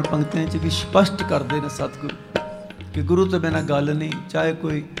ਪਾਵਨ ਪੰਕਤੀਆਂ 'ਚ ਵੀ ਸਪਸ਼ਟ ਕਰਦੇ ਨੇ ਸਤਿਗੁਰੂ ਕਿ ਗੁਰੂ ਤੋਂ ਬਿਨਾਂ ਗੱਲ ਨਹੀਂ। ਚਾਹੇ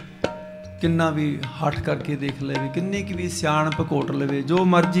ਕੋਈ ਕਿੰਨਾ ਵੀ ਹੱਠ ਕਰਕੇ ਦੇਖ ਲਵੇ, ਕਿੰਨੀ ਕੁ ਵੀ ਸਿਆਣਪ ਘੋਟ ਲਵੇ, ਜੋ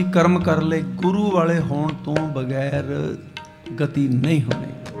ਮਰਜ਼ੀ ਕਰਮ ਕਰ ਲੈ, ਗੁਰੂ ਵਾਲੇ ਹੋਣ ਤੋਂ ਬਗੈਰ ਗਤੀ ਨਹੀਂ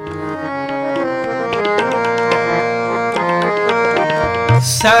ਹੋਣੀ।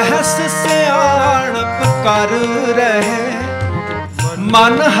 ਸਹਿਸ ਸਿਆਣਪ ਕਰ ਰਹੇ,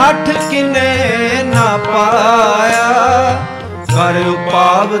 ਮਨ ਹੱਠ ਕਿਨੇ ਨਾ ਪਾਇਆ। ਕਰ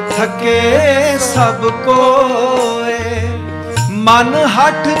ਉਪਾਵ ਥਕੇ ਸਭ ਕੋਏ, ਮਨ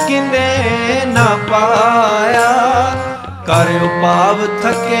ਹੱਠ ਕਿਨੇ ਨਾ ਪਾਇਆ। ਕਰ ਉਪਾਵ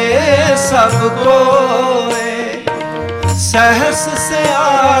ਥਕੇ ਸਭ ਕੋਏ। ਸਹਿਸ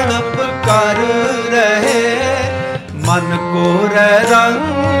ਸਿਆਣਪ ਕਰ ਰਹੇ, ਮਨ ਕੋ ਰਹਿ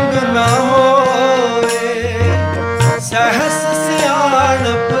ਰੰਗ ਨ ਹੋਏ। ਸਹਿਸ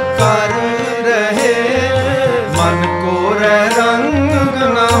ਸਿਆਣਪ ਕਰ ਰਹੇ, ਮਨ ਕੋ ਰਹਿ ਰੰਗ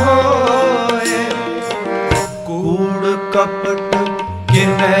ਨ ਹੋਏ। ਕੂੜ ਕਪਟ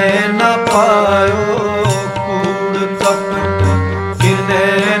ਕਿਨੇ ਨ ਪਾਇਓ, ਕੂੜ ਕਪਟ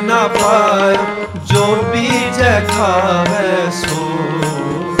ਕਿਨੇ ਨ ਪਾਇਓ। ਜੋ ਬੀਜੈ ਖਾਵੈ ਸੋ,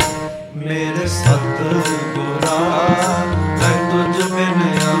 ਮੇਰੇ ਸਤਿਗੁਰਾ ਮੈਂ ਤੁਝ ਬਿਨ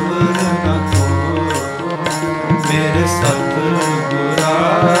ਅਵਰ ਨ ਕੋਇ। ਮੇਰੇ ਸਤਿਗੁਰਾ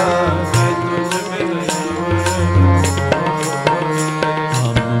ਮੈਂ ਤੁਝ ਬਿਨ ਅਵਰ ਨ ਕੋਇ।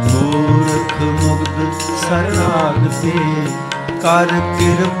 ਹਮ ਮੂਰਖ ਮੁਗਧ ਸਰਨਾਗਤੀ, ਕਰ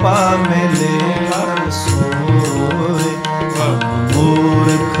ਕਿਰਪਾ ਮਿਲੇ ਹਰ ਸੋਇ। ਹਮ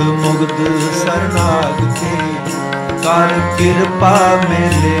ਮੂਰਖ ਮੁਗਧ ਸਰਨਾਗਤੀ, ਕਰ ਕਿਰਪਾ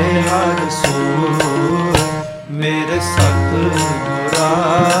ਮਿਲੇ ਹਰ ਸੋਇ। ਮੇਰੇ ਸਤਿਗੁਰਾ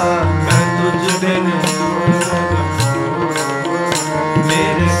ਮੈਂ ਤੁਝ ਬਿਨ ਅਵਰ ਨ ਕੋਇ।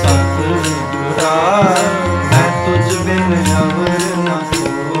 ਮੇਰੇ ਸਤਿਗੁਰਾ ਮੈਂ ਤੁਝ ਬਿਨ ਅਵਰ ਨ ਕੋਇ।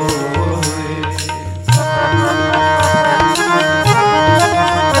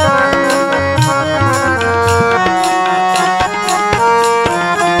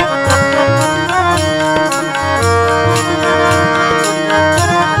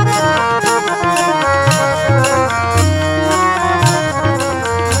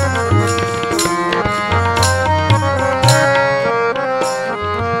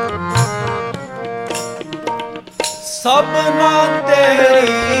 सबना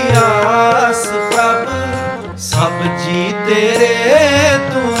तेरी आस प्रभ, सब जी तेरे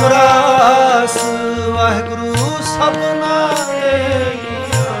तू रास। वाहिगुरु सबना तेरी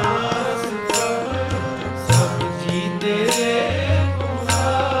आस प्रभ, सब जी तेरे तू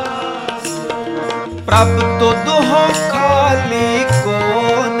रास। प्रभ तुध हो खाली को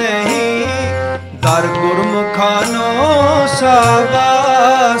नहीं, दर गुरमुखानो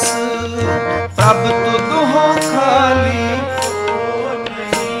शाबास। प्रभ तुध हो खाली को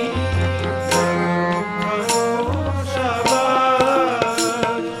नहीं,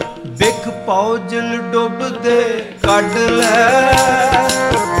 बिख पौजल डुबदे कढ लै,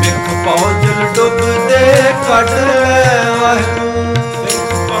 बिख पौजल डुबदे कढ लै। वाहिगुरू बिख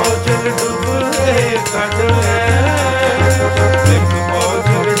पौजल डुबदे कढ लै, बिख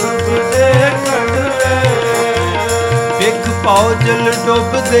पौजल डुबदे कढ लै। बिख पौजल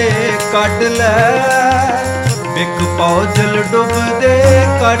डुबदे कढ लै, बिख पौजल डुबदे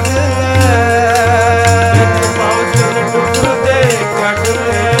कढ लै। बिख पौजल डुबदे कढ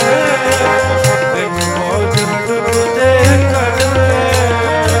लै, बिख पौजल डुबदे कढ लै।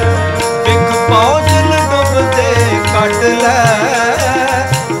 बिख पौजल डुबदे कढ लै,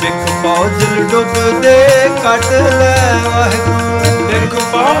 बिख पौजल डुबदे कढ लै। वाहिगुरू बिख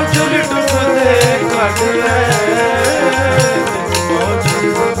पौजल डुबदे कढ लै,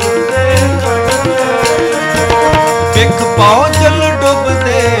 ਬਿਖ ਪੌਜਲ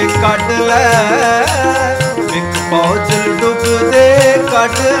ਡੁੱਬਦੇ ਕੱਢ ਲੈ, ਬਿਖ ਪੌਜਲ ਡੁੱਬਦੇ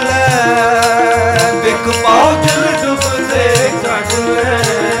ਕੱਢ ਲੈ। ਬਿਖ ਪੌਜਲ ਡੁੱਬਦੇ ਕੱਢ ਲੈ,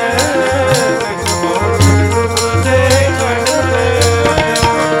 ਬਿਖ ਪੌਜਲ ਡੁੱਬਦੇ ਕੱਢ ਲੈ।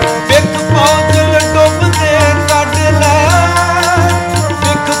 ਬਿਖ ਪੌਜਲ ਡੁੱਬਦੇ ਕੱਢ ਲੈ,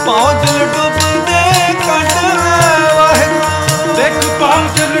 ਬਿਖ ਪੌਜਲ ਡੁੱਬਦੇ ਕੱਢ ਲੈ। ਵਾਹਿਗੁਰੂ ਬਿਖ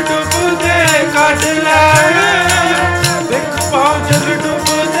ਪੌਜਲ ਡੁੱਬਦੇ ਕੱਢ ਲੈ, ਬਿਖ ਪੌਜਲ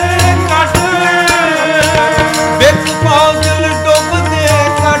ਡੁੱਬਦੇ ਕੱਢ ਲੈ। ਬਿਖ ਪੌਜਲ ਡੁੱਬਦੇ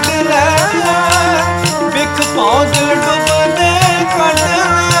ਕੱਢ ਲੈ, ਬਿਖ ਪੌਜਲ ਡੁੱਬਦੇ ਕੱਢ ਲੈ।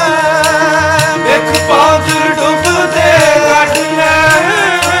 ਬਿਖ ਪੌਜਲ ਡੁੱਬਦੇ ਕੱਢ ਲੈ,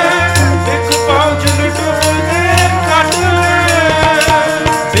 ਬਿਖ ਪੌਜਲ ਡੁੱਬਦੇ ਕੱਢ ਲੈ।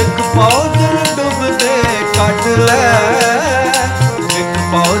 ਬਿਖ ਪੌਜਲ ਡੁੱਬਦੇ ਕੱਢ ਲੈ, ਬਿਖ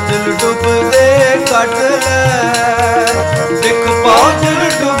ਪੌਜਲ ਡੁੱਬਦੇ ਕੱਢ ਲੈ। ਬਿਖ ਪੌਜਲ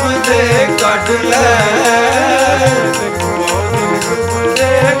ਡੁੱਬਦੇ ਕੱਢ ਲੈ, ਬਿਖ ਪੌਜਲ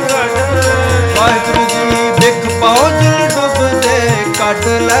ਡੁੱਬਦੇ ਕੱਢ ਲੈ। ਵਾਹਿਗੁਰੂ ਜੀ ਬਿਖ ਪੌਜਲ ਡੁੱਬਦੇ ਕੱਢ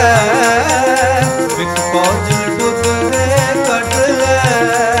ਲੈ, ਬਿਖ ਪੌਜਲ ਡੁੱਬਦੇ ਕੱਢ ਲੈ।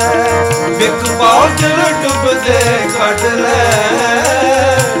 ਬਿਖ ਪੌਜਲ ਡੁੱਬਦੇ ਕੱਢ ਲੈ,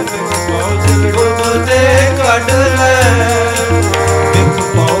 ਬਿਖ ਪੌਜਲ ਡੁੱਬਦੇ ਕੱਢ ਲੈ। ਬਿਖ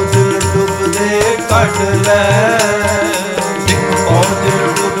ਪੌਜਲ ਡੁੱਬਦੇ ਕੱਢ ਲੈ, ਬਿਖ ਪੌਜਲ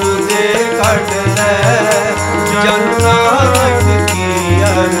ਡੁੱਬਦੇ ਕੱਢ ਲੈ। ਜਨ ਨਾਨਕ ਕੀ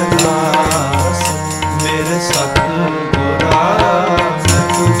ਅਰਦਾਸ, ਮੇਰੇ ਸਤਿਗੁਰਾ ਮੈਂ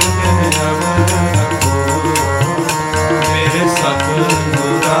ਤੁਝ ਬਿਨ ਅਵਰ ਨ ਕੋਇ। ਮੇਰੇ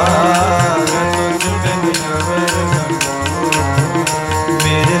ਸਤਿਗੁਰਾ ਮੈਂ ਤੁਝ ਬਿਨ ਅਵਰ ਨ ਕੋਇ।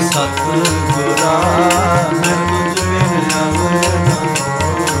 ਮੇਰੇ ਸਤਿਗੁਰਾ ਮੈਂ ਤੁਝ ਬਿਨ ਅਵਰ ਨ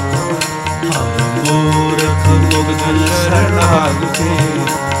ਕੋਇ। ਹਮ ਮੂਰਖ ਮੁਗਧ ਸ਼ਰਨਾਗਤੇ,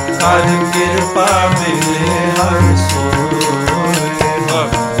 ਕਰ ਕਿਰਪਾ ਮਿਲੇ ਹਰ ਸੋਇ।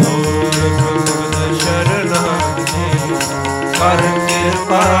 ਹਮ ਮੂਰਖ ਮੁਗਧ ਸ਼ਰਨਾਗਤੇ, ਕਰ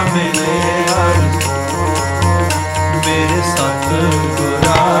ਕਿਰਪਾ ਮਿਲੇ ਹਰ ਸੋਇ। ਮੇਰੇ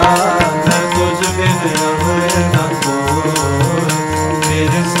ਸਤਿਗੁਰਾ ਮੈਂ ਤੁਝ ਬਿਨ ਅਵਰ ਨ ਕੋਇ।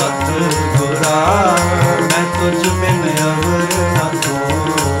 ਮੇਰੇ ਸਤਿਗੁਰਾ ਮੈਂ ਤੁਝ ਬਿਨ ਅਵਰ ਨ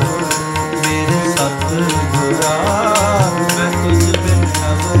ਕੋਇ। ਮੇਰੇ ਸਤਿਗੁਰਾ ਮੈਂ ਤੁਝ ਬਿਨ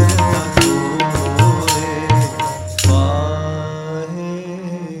ਅਵਰ ਨ ਕੋਇ। ਵਾਹਿਗੁਰੂ।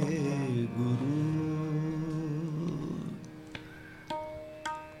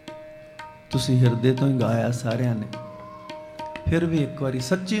 ਤੁਸੀਂ ਹਿਰਦੇ ਤੋਂ ਹੀ ਗਾਇਆ ਸਾਰਿਆਂ ਨੇ, ਫਿਰ ਵੀ ਇੱਕ ਵਾਰੀ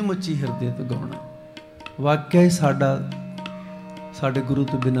ਸੱਚੀ ਮੁੱਚੀ ਹਿਰਦੇ ਤੋਂ ਗਾਉਣਾ। ਵਾਕਿਆ ਹੀ ਸਾਡੇ ਗੁਰੂ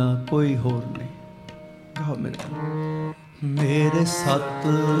ਤੋਂ ਬਿਨਾ ਕੋਈ ਹੋਰ ਨਹੀਂ। ਗਾਓ ਮੇਰੇ ਮੇਰੇ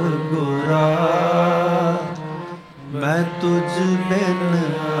ਸਤਿਗੁਰਾ ਮੈਂ ਤੁਝ ਬਿਨ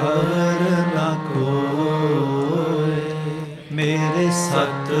ਅਵਰ ਨਾ ਕੋਇ। ਮੇਰੇ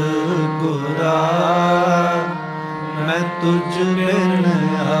ਸਤਿਗੁਰਾ ਮੈਂ ਤੁਝ ਬਿਨ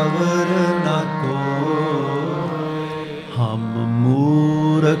ਅਵਰ ਨਾ ਕੋਇ। ਹਮ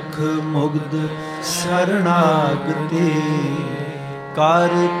ਮੂਰਖ ਮੁਗਧ ਸ਼ਰਨਾਗਤੇ,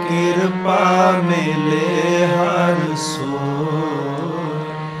 ਕਰ ਕਿਰਪਾ ਮਿਲੇ ਹਰ ਸੋਇ।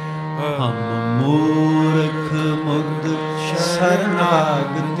 ਹਮ ਮੂਰਖ ਮੁਗਧ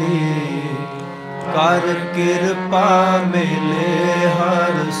शरणागति, कर कृपा मिले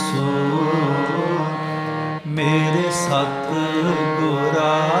हर सो। मेरे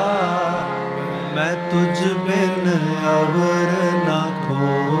सतगुरा मैं तुझ बिन अवर न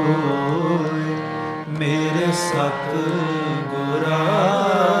कोय। मेरे सतगुरा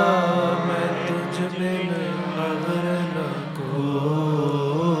मैं तुझ बिन अवर न कोय।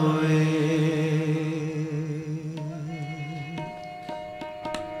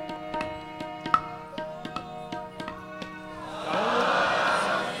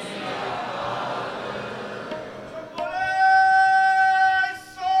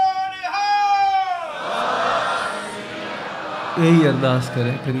 यही अरदास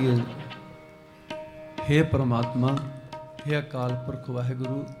करें करिए। हे परमात्मा, हे अकाल पुरख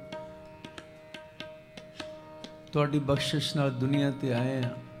वाहिगुरु, तुहाडी बख्शिश नाल दुनिया ते आए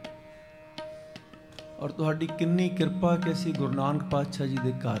हैं और तुहाडी किन्नी किरपा कि असीं गुरु नानक पातशाह जी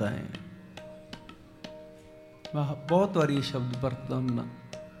दे घर आए हैं। मैं बहुत वारी ये शब्द वरतदा हुंदा,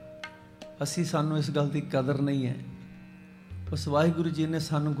 असीं सानूं इस गल की कदर नहीं है। उस वाहिगुरु जी ने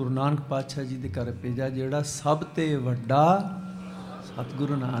सानूं गुरु नानक पातशाह जी दे घर भेजा, जिहड़ा सब ते वड्डा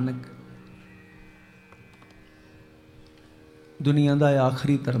सतगुरु नानक दुनिया का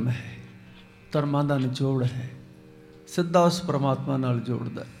आखिरी धर्म है, धर्मां दा निचोड़ है, सीधा उस परमात्मा नाल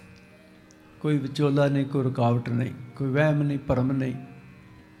जोड़दा। कोई विचोला नहीं, कोई रुकावट नहीं, कोई वहम नहीं, भरम नहीं,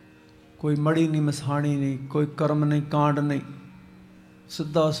 कोई मड़ी नहीं, मसाणी नहीं, कोई कर्म नहीं, कांड नहीं,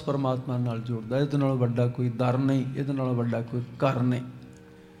 सीधा उस परमात्मा नाल जोड़दा। इहदे नालों वड्डा कोई दर नहीं, इहदे नालों वड्डा कोई घर नहीं,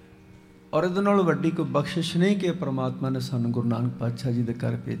 और इहदे नालों वड्डी कोई बख्शिश नहीं कि परमात्मा ने सानूं गुरु नानक पातशाह जी दे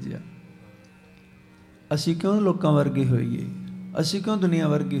घर भेजिया। असीं क्यों लोकां वर्गे होईए, असीं क्यों दुनिया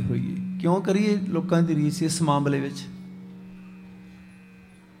वर्गे होईए, क्यों करिए लोकां दी रीस इस मामले विच।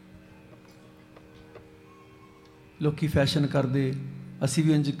 लोकी फैशन करदे, असीं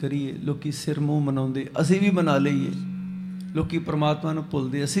भी इंज करिए। लोकी सिर मूँह मनाउंदे, असीं भी मना लईए। लोकी परमात्मा नूं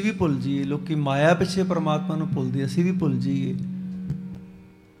भुलदे, असीं भी भुल जाइए। लोकी माया पिछे परमात्मा नूं भुलदे, असीं भी भुल जाइए।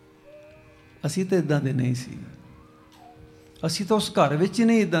 असीं तो इदां दे नहीं सी, असीं तो उस घर विच ही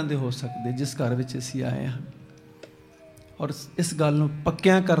नहीं इदां दे हो सकते जिस घर विच असीं आए हैं। और इस गल नूं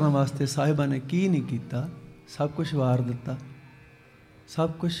पक्कियां करन वास्ते साहिबां ने की नहीं कीता, सब कुछ वार दिता।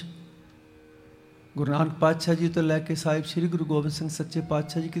 सब कुछ गुरु नानक पातशाह जी तो लैके साहिब श्री गुरु गोबिंद सिंह सच्चे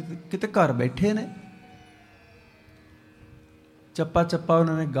पातशाह जी किते घर बैठे ने, चप्पा चप्पा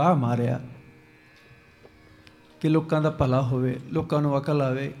उन्होंने गाह मारिया कि लोगों का भला होवे, लोगों को अकल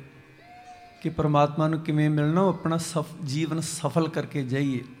आवे कि परमात्मा नूं किवें मिलना, अपना जीवन सफल करके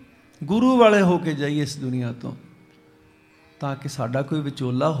जाइए, गुरु वाले होके जाइए इस दुनिया तो, ताकि साडा कोई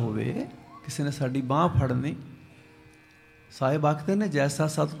विचोला होवे, किसी ने साडी बांह फड़नी। साहिब आखते ने जैसा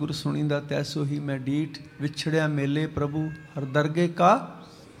सतगुरु सुनींदा तैसो ही मैं डीठ, विछड़िया मेले प्रभु हर दरगे का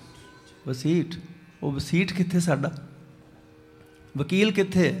वसीठ। वो वसीठ कित्थे साडा, वकील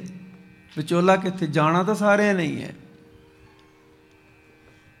कित्थे है, विचोला कित्थे? जाना तो सारे नहीं है,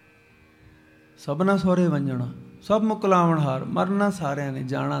 सबना सौरे वंजना, सब मुकलावण हार, मरना सारिਆਂ ने,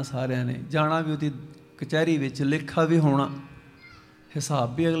 जाना सारिਆਂ ने, जाना भी ਉਹਦੀ कचहरी विच, लेखा भी होना,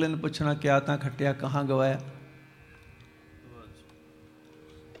 हिसाब भी अगले ने पुछना क्या तां खट्टिया कहाँ गवाया।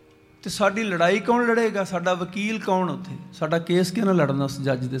 तो साडी लड़ाई कौन लड़ेगा, साडा वकील कौन, उत्थे साडा केस किहਨਾਂ लड़ना उस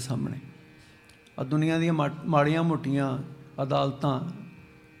जज के सामने। आ दुनिया दी माड़ियां मोटियां अदालतां,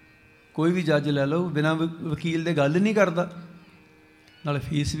 कोई भी जज लै लो बिना वकील दे गल नहीं करता, नाले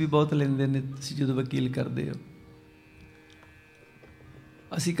फीस भी बहुत लेंदे ने तुसीं जदों वकील करदे हो।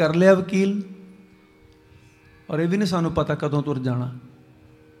 असीं कर लिया वकील, और ये भी नहीं सानू पता कदों तुर जाना,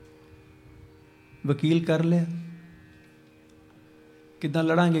 वकील कर लिया, किदां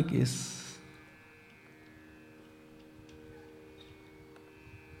लड़ांगे केस।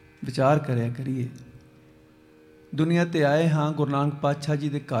 विचार करिया करिए। दुनिया ते आए हाँ, गुरु नानक पातशाह जी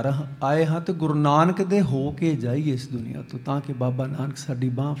दे घर आए हाँ, तो गुरु नानक दे हो के जाइए इस दुनिया तो, ताकि बाबा नानक साडी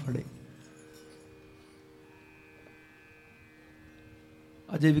बांह फड़े।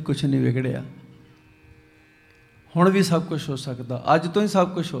 अजे भी कुछ नहीं बिगड़िया, हुण भी सब कुछ हो सकता, अज तो ही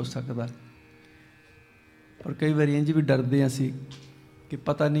सब कुछ हो सकता। और कई बार इंज भी डरदे असीं कि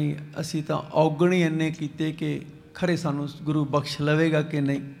पता नहीं असीं तां औगण ही इन्ने कीते कि खरे सानू गुरु बख्श लवेगा कि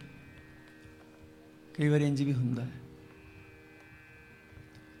नहीं। कई बार इंज भी हुंदा है,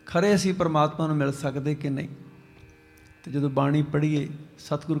 खरे असीं परमात्मा नूं मिल सकदे कि नहीं। तो जदों बाणी पढ़ीए,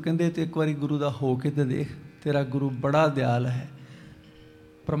 सतगुरु कहंदे तो एक बारी गुरु दा हो के तो देख, तेरा गुरु बड़ा दयाल है।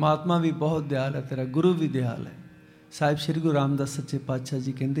 परमात्मा भी बहुत दयाल है, तेरा गुरु भी दयाल है। साहिब श्री गुरु रामदास सच्चे पातशाह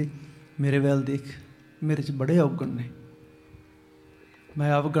जी कहंदे मेरे वैल देख, मेरे च बड़े अवगुण ने,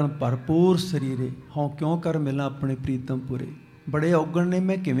 मैं अवगुण भरपूर शरीरे, हों क्यों कर मिला अपने प्रीतम पुरे। बड़े औगण ने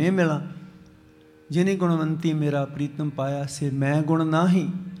मैं किवें मिलां। जिनी गुणवंती मेरा प्रीतम पाया, से मैं गुण नाही,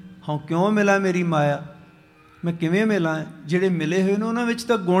 हाँ क्यों मिला मेरी माया। मैं किवें मिलां, ਜਿਹੜੇ ਮਿਲੇ ਹੋਏ ਨੇ ਉਹਨਾਂ ਵਿੱਚ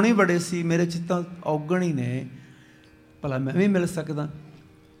ਤਾਂ ਗੁਣ ਹੀ ਬੜੇ ਸੀ, ਮੇਰੇ 'ਚ ਤਾਂ ਔਗਣ ਹੀ ਨੇ, ਭਲਾ ਮੈਂ ਵੀ ਮਿਲ ਸਕਦਾ।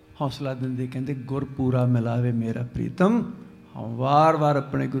 ਹੌਸਲਾ ਦਿੰਦੇ ਕਹਿੰਦੇ ਗੁਰ ਪੂਰਾ ਮਿਲਾਵੇ ਮੇਰਾ ਪ੍ਰੀਤਮ, ਹਾਂ ਵਾਰ ਵਾਰ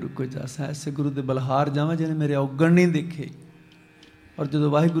ਆਪਣੇ ਗੁਰੂ ਕੋ ਜਾਸਾਂ। ਐਸੇ ਗੁਰੂ ਦੇ ਬਲਹਾਰ ਜਾਵਾਂ ਜਿਹਨੇ ਮੇਰੇ ਔਗਣ ਨਹੀਂ ਦੇਖੇ। ਔਰ ਜਦੋਂ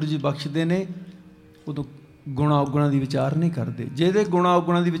ਵਾਹਿਗੁਰੂ ਜੀ ਬਖਸ਼ਦੇ ਨੇ ਉਦੋਂ ਗੁਣਾ ਔਗਣਾਂ ਦੀ ਵਿਚਾਰ ਨਹੀਂ ਕਰਦੇ। ਜਿਹਦੇ ਗੁਣਾ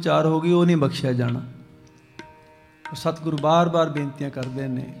ਔਗਣਾਂ ਦੀ ਵਿਚਾਰ ਹੋ ਗਈ ਉਹ ਨਹੀਂ ਬਖਸ਼ਿਆ ਜਾਣਾ। ਸਤਿਗੁਰੂ ਬਾਰ ਬਾਰ ਬੇਨਤੀਆਂ ਕਰਦੇ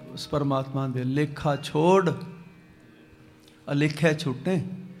ਨੇ ਉਸ ਪਰਮਾਤਮਾ ਦੇ, ਲੇਖਾ ਛੋੜ ਅਲੇਖੇ ਛੁੱਟੇ।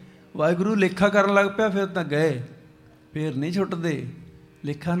 ਵਾਹਿਗੁਰੂ ਲੇਖਾ ਕਰਨ ਲੱਗ ਪਿਆ ਫਿਰ ਤਾਂ ਗਏ, ਫਿਰ ਨਹੀਂ ਛੁੱਟਦੇ।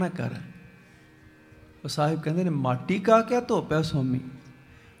 ਲੇਖਾ ਨਾ ਕਰ। ਉਹ ਸਾਹਿਬ ਕਹਿੰਦੇ ਨੇ ਮਾਟੀ ਕਾ ਕਿਆ ਧੋਪਿਆ ਸੋਮੀ,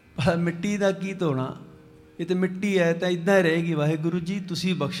 ਪਰ ਮਿੱਟੀ ਦਾ ਕੀ ਧੋਣਾ, ਇਹ ਤਾਂ ਮਿੱਟੀ ਹੈ ਤਾਂ ਇੱਦਾਂ ਹੀ ਰਹੇਗੀ। ਵਾਹਿਗੁਰੂ ਜੀ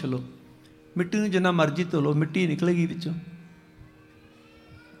ਤੁਸੀਂ ਬਖਸ਼ ਲਓ। ਮਿੱਟੀ ਨੂੰ ਜਿੰਨਾ ਮਰਜ਼ੀ ਧੋ ਲਓ, ਮਿੱਟੀ ਨਿਕਲੇਗੀ ਵਿੱਚੋਂ।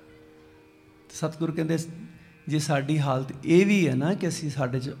 ਸਤਿਗੁਰੂ ਕਹਿੰਦੇ ਜੇ ਸਾਡੀ ਹਾਲਤ ਇਹ ਵੀ ਹੈ ਨਾ ਕਿ ਅਸੀਂ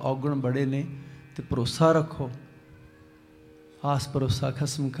ਸਾਡੇ 'ਚ ਔਗਣ ਬੜੇ ਨੇ, ਤੇ ਭਰੋਸਾ ਰੱਖੋ, ਆਸ ਭਰੋਸਾ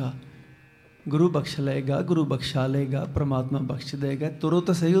ਖਸਮ ਕਾ। ਗੁਰੂ ਬਖਸ਼ ਲਏਗਾ, ਗੁਰੂ ਬਖਸ਼ਾ ਲਏਗਾ, ਪਰਮਾਤਮਾ ਬਖਸ਼ ਦੇਗਾ। ਤੁਰੋ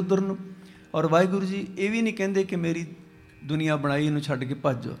ਤਾਂ ਸਹੀ ਉੱਧਰ ਨੂੰ। ਔਰ ਵਾਹਿਗੁਰੂ ਜੀ ਇਹ ਵੀ ਨਹੀਂ ਕਹਿੰਦੇ ਕਿ ਮੇਰੀ ਦੁਨੀਆ ਬਣਾਈ ਇਹਨੂੰ ਛੱਡ ਕੇ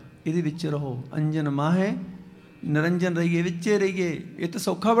ਭੱਜੋ, ਇਹਦੇ ਵਿੱਚ ਰਹੋ। ਅੰਜਨ ਮਾਹੇ ਨਿਰੰਜਨ ਰਹੀਏ, ਵਿੱਚੇ ਰਹੀਏ। ਇਹ ਤਾਂ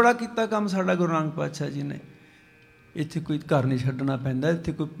ਸੌਖਾ ਬੜਾ ਕੀਤਾ ਕੰਮ ਸਾਡਾ ਗੁਰੂ ਨਾਨਕ ਪਾਤਸ਼ਾਹ ਜੀ ਨੇ। ਇੱਥੇ ਕੋਈ ਘਰ ਨਹੀਂ ਛੱਡਣਾ ਪੈਂਦਾ,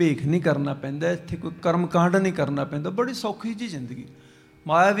 ਇੱਥੇ ਕੋਈ ਭੇਖ ਨਹੀਂ ਕਰਨਾ ਪੈਂਦਾ, ਇੱਥੇ ਕੋਈ ਕਰਮ ਕਾਂਡ ਨਹੀਂ ਕਰਨਾ ਪੈਂਦਾ। ਬੜੀ ਸੌਖੀ ਜਿਹੀ ਜ਼ਿੰਦਗੀ।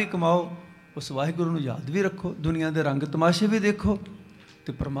 ਮਾਇਆ ਵੀ ਕਮਾਓ, ਉਸ ਵਾਹਿਗੁਰੂ ਨੂੰ ਯਾਦ ਵੀ ਰੱਖੋ, ਦੁਨੀਆ ਦੇ ਰੰਗ ਤਮਾਸ਼ੇ ਵੀ ਦੇਖੋ,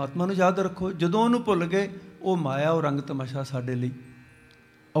 ਅਤੇ ਪਰਮਾਤਮਾ ਨੂੰ ਯਾਦ ਰੱਖੋ। ਜਦੋਂ ਉਹਨੂੰ ਭੁੱਲ ਗਏ, ਉਹ ਮਾਇਆ, ਉਹ ਰੰਗ ਤਮਾਸ਼ਾ ਸਾਡੇ ਲਈ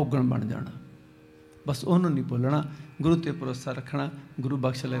ਔਗਣ ਬਣ ਜਾਣਾ। ਬਸ ਉਹਨੂੰ ਨਹੀਂ ਭੁੱਲਣਾ, ਗੁਰੂ 'ਤੇ ਭਰੋਸਾ ਰੱਖਣਾ, ਗੁਰੂ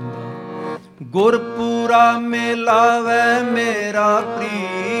ਬਖਸ਼ ਲੈਂਦਾ। ਗੁਰਪੂਰਾ ਮਿਲਾਵੇ ਮੇਰਾ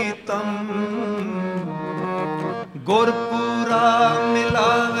ਪ੍ਰੀਤਮ, ਗੁਰਪੂਰਾ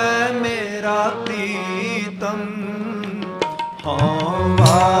ਮਿਲਾਵੇ ਮੇਰਾ ਪ੍ਰੀਤਮ। ਹਾਂ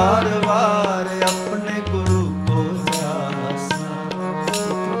ਵਾਰ ਵਾਰ ਆਪਣੇ ਗੁਰੂ ਕੋ ਜਾਸਾਂ,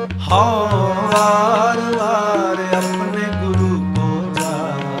 ਹਾਂ ਵਾਰ ਵਾਰ ਆਪਣੇ ਗੁਰੂ ਕੋ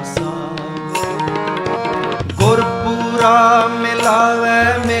ਜਾਸਾਂ। ਗੁਰਪੂਰਾ ਮਿਲਾਵੇ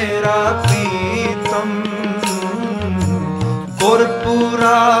ਮੇਰਾ ਪ੍ਰੀਤਮ,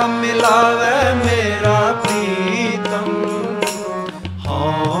 ਗੁਰਪੂਰਾ ਮਿਲਾਵੇ ਮੇਰਾ ਪ੍ਰੀਤਮ।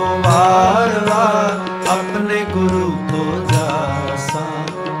 ਹਾਂ ਵਾਰ ਵਾਰ ਆਪਣੇ ਗੁਰੂ ਕੋ ਜਾਸਾਂ,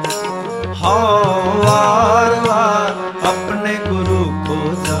 ਹਾਂ ਵਾਰ ਵਾਰ ਆਪਣੇ ਗੁਰੂ ਕੋ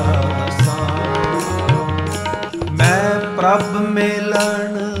ਜਾਸਾਂ। ਮੈਂ ਪ੍ਰਭ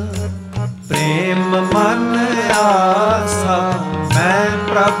ਮਿਲਣ ਪ੍ਰੇਮ ਮਨ ਆਸਾ, ਮੈਂ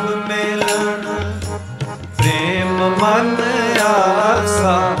ਪ੍ਰਭ ਮਿਲਣ ਪ੍ਰੇਮ ਮਨ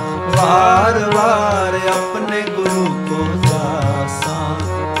ਆਸਾ। ਵਾਰ ਵਾਰ ਆਪਣੇ ਗੁਰੂ ਕੋ ਜਾਸਾਂ,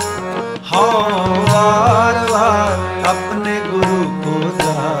 ਹਾਂ ਵਾਰ ਵਾਰ ਆਪਣੇ ਗੁਰੂ ਕੋ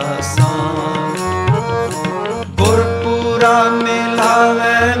ਜਾਸਾਂ। ਗੁਰਪੂਰਾ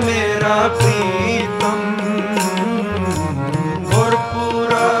ਮਿਲਾਵੇ ਮੇਰਾ ਪ੍ਰੀਤਮ,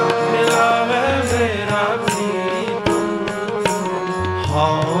 ਗੁਰਪੂਰਾ ਮਿਲਾਵੇ ਮੇਰਾ ਪ੍ਰੀਤਮ।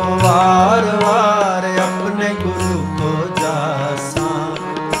 ਹਾਂ ਵਾਰ ਵਾਰ ਆਪਣੇ ਗੁਰੂ ਕੋ ਜਾਸਾਂ,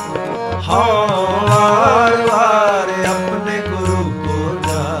 ਹਾਂ ਵਾਰ ਵਾਰ ਆਪਣੇ ਗੁਰੂ ਕੋ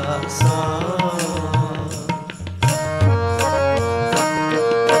ਜਾਸਾਂ।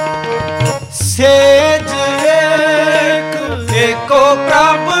 ਸੇਜ ਏਕ ਏਕੋ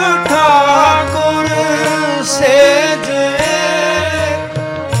ਪ੍ਰਭ ਠਾਕੁਰ, ਸੇਜ ਏਕ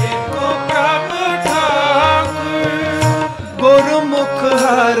ਏਕੋ ਪ੍ਰਭ ਠਾਕੁਰ। ਗੁਰਮੁਖ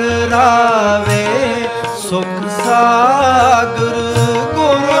ਹਰ ਰਾਵੇ ਸੁਖ ਸਾਗਰ,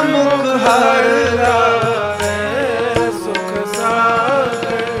 ਗੁਰਮੁਖ ਹਰ ਰਾਵੇ ਸੁਖ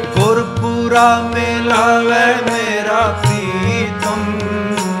ਸਾਗਰ। ਗੁਰਪੂਰਾ ਮਿਲਾਵੇ ਮੇਰਾ ਪ੍ਰੀਤਮ,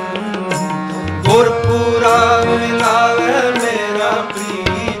 ਗੁਰਪੂਰਾ ਮਿਲਾਵੇ ਮੇਰਾ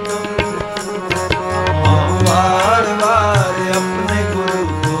ਪ੍ਰੀਤਮ। ਹਾਂ ਵਾਰ ਵਾਰ ਆਪਣੇ ਗੁਰੂ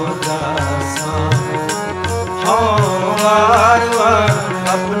ਕੋ ਜਾਸਾਂ, ਹਾਂ ਵਾਰ ਵਾਰ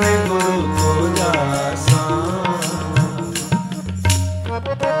ਆਪਣੇ ਗੁਰੂ ਕੋ ਜਾਸਾਂ।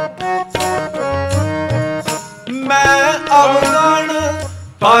 ਮੈਂ ਅਵਗਣ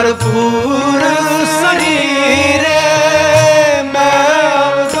ਭਰਪੂਰ ਸਰੀਰੇ, ਮੈਂ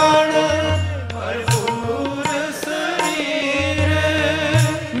ਅਵਗਣ ਭਰਪੂਰ ਸਰੀਰੇ।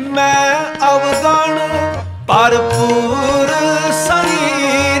 ਮੈਂ ਅਵਗਣ ਭਰਪੂਰ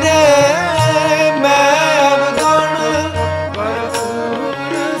ਸਰੀਰੇ, ਮੈਂ ਅਵਗਣ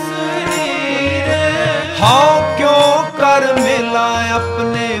ਭਰਪੂਰ ਸਰੀਰੇ। ਹਾਂ ਕਿਉਂ ਕਰ ਮਿਲਾਂ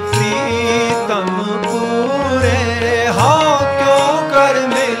ਆਪਣੇ ਪ੍ਰੀਤਮ ਪੂਰੇ, ਹਾਂ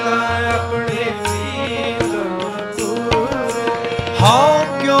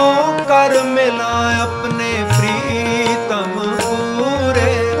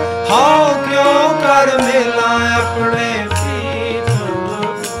वार मिला अपने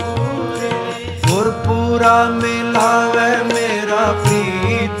गुरपुरा मिलावे मेरा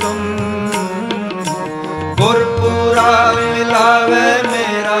प्रीतम, गुरपुरा मिलावे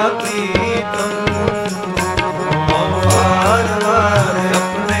मेरा प्रीतम। वार वार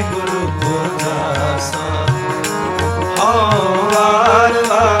अपने गुरु को जासा, वार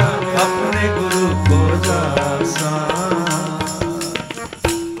वार अपने गुरु को जासा।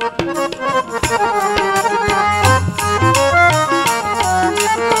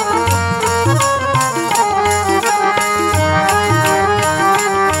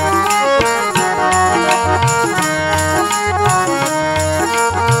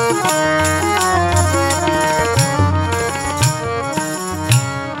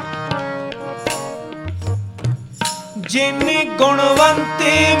 जिन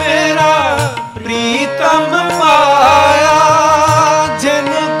गुणवंती मेरा प्रीतम पाया, जिन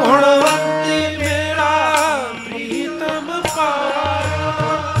गुणवंती मेरा प्रीतम पाया,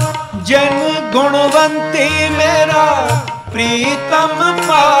 जिन गुणवंती मेरा प्रीतम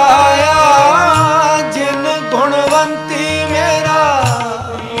पाया, जिन गुणवंती मेरा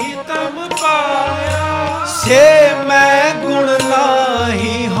प्रीतम पाया। से मैं गुण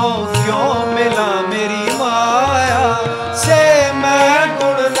नाही हो क्यों मिला मेरी माया, से मैं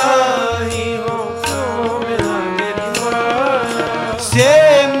गुण नाही हो क्यों मिला मेरी माया, से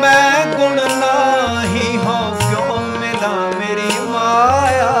मैं गुण नाही हो क्यों मिला मेरी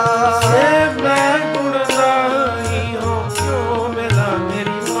माया, से मैं गुण नाही हो क्यों मिला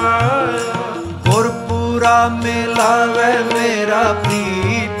मेरी माया। गुरपुरा मिलावे मेरा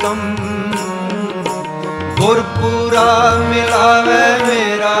प्रीतम, गुरपुरा मिलावे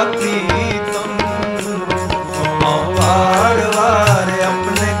मेरा प्रीतम। वार वार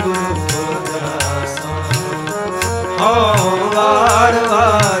अपने गुरु को जासा, वार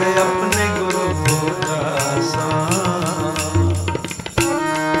वार अपने गुरु को जासा।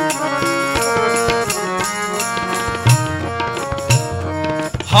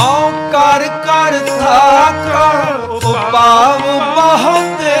 हाँ कर कर था पाव बहुत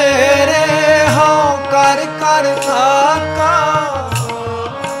तेरे, हाँ कर कर था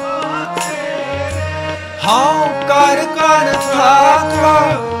हाँ कर कर था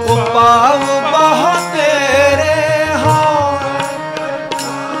पाव बहुत तेरे, हाँ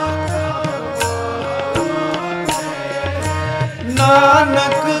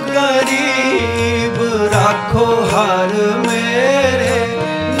नानक गरीब राखो हर मेरे,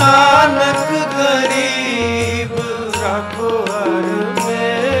 नानक गरीब राखो हर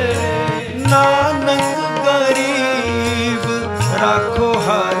मेरे, नानक गरीब राखो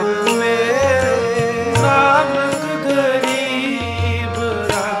हर मेरे, नानक गरीब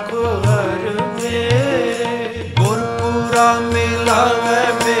राखो हर मेरे। गुरपुरा मिलावे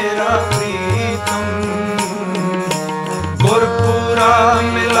मेरा प्रीतम, गुरपुरा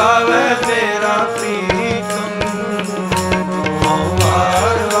मिलावे मेरा प्रीतम।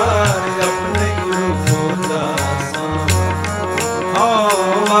 वार वार अपने गुरु को जासा, वार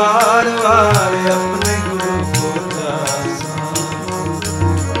वार अपने गुरु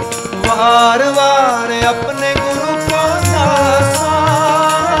को जासा,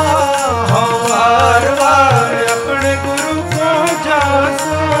 वार वार अपने गुरु को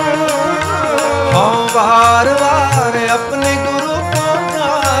जासा, वार वार अपने गुरु को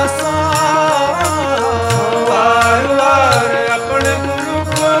जासा, वार वार अपने गुरु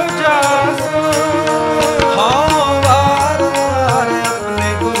को जासा, वार वार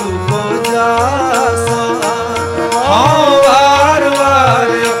अपने गुरु को जासा, वार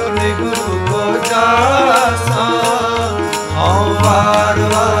वार अपने गुरु को जासा, वार वार अपने गुरु को जासा, वार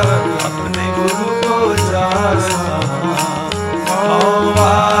वार अपने गुरु को जासा,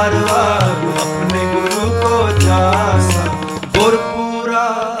 वार वार अपने गुरु को जासा। गुरपुरा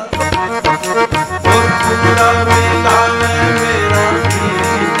गुरपुरा मिलावे मेरा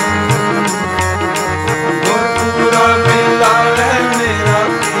प्रीतम, गुरपुरा मिलावे मेरा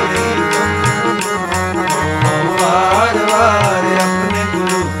प्रीतम। वार वार अपने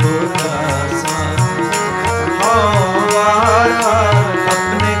गुरु को जासा, वार वार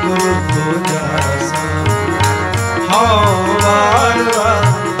अपने गुरु को जासा, वार वार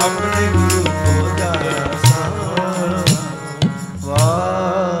अपने गुरु को जासा।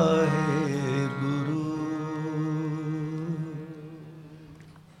 वाहेगुरु।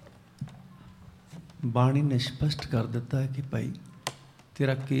 बाणी ने स्पष्ट कर दिता है कि भाई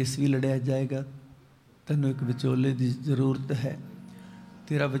तेरा केस भी लड़िया जाएगा, तेनों एक विचोले की जरूरत है,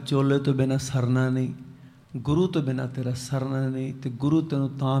 तेरा विचोले तो बिना सरना नहीं, गुरु तो बिना तेरा सरना नहीं, तो गुरु तेनों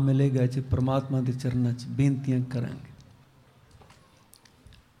तां मिलेगा जे परमात्मा के चरणों च बेनतियां करांगे।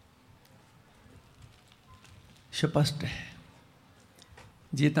 ਸਪਸ਼ਟ ਹੈ।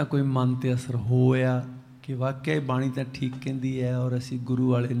 ਜੇ ਤਾਂ ਕੋਈ ਮਨ 'ਤੇ ਅਸਰ ਹੋਇਆ ਕਿ ਵਾਕਿਆ ਬਾਣੀ ਤਾਂ ਠੀਕ ਕਹਿੰਦੀ ਹੈ ਔਰ ਅਸੀਂ ਗੁਰੂ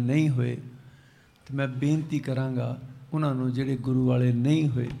ਵਾਲੇ ਨਹੀਂ ਹੋਏ, ਤਾਂ ਮੈਂ ਬੇਨਤੀ ਕਰਾਂਗਾ ਉਹਨਾਂ ਨੂੰ ਜਿਹੜੇ ਗੁਰੂ ਵਾਲੇ ਨਹੀਂ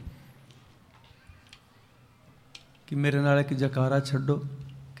ਹੋਏ ਕਿ ਮੇਰੇ ਨਾਲ ਇੱਕ ਜੈਕਾਰਾ ਛੱਡੋ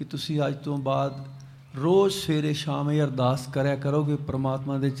ਕਿ ਤੁਸੀਂ ਅੱਜ ਤੋਂ ਬਾਅਦ ਰੋਜ਼ ਸਵੇਰੇ ਸ਼ਾਮ ਇਹ ਅਰਦਾਸ ਕਰਿਆ ਕਰੋਗੇ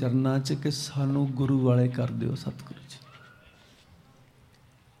ਪ੍ਰਮਾਤਮਾ ਦੇ ਚਰਨਾਂ 'ਚ ਕਿ ਸਾਨੂੰ ਗੁਰੂ ਵਾਲੇ ਕਰ ਦਿਓ ਸਤਿਗੁਰੂ ਜੀ।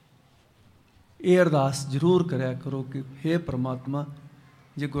 ਇਹ ਅਰਦਾਸ ਜ਼ਰੂਰ ਕਰਿਆ ਕਰੋ ਕਿ ਹੇ ਪ੍ਰਮਾਤਮਾ,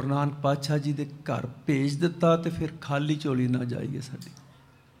 ਜੇ ਗੁਰੂ ਨਾਨਕ ਪਾਤਸ਼ਾਹ ਜੀ ਦੇ ਘਰ ਭੇਜ ਦਿੱਤਾ ਤਾਂ ਫਿਰ ਖਾਲੀ ਝੋਲੀ ਨਾ ਜਾਈਏ ਸਾਡੀ।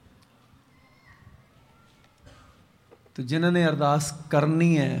 ਤੇ ਜਿਨ੍ਹਾਂ ਨੇ ਅਰਦਾਸ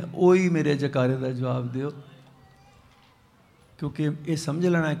ਕਰਨੀ ਹੈ ਉਹੀ ਮੇਰੇ ਜੈਕਾਰੇ ਦਾ ਜਵਾਬ ਦਿਓ, ਕਿਉਂਕਿ ਇਹ ਸਮਝ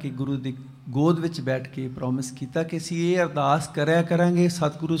ਲੈਣਾ ਕਿ ਗੁਰੂ ਦੀ ਗੋਦ ਵਿੱਚ ਬੈਠ ਕੇ ਪ੍ਰੋਮਿਸ ਕੀਤਾ ਕਿ ਅਸੀਂ ਇਹ ਅਰਦਾਸ ਕਰਿਆ ਕਰਾਂਗੇ,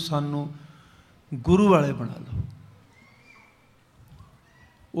 ਸਤਿਗੁਰੂ ਸਾਨੂੰ ਗੁਰੂ ਵਾਲੇ ਬਣਾ ਲਓ।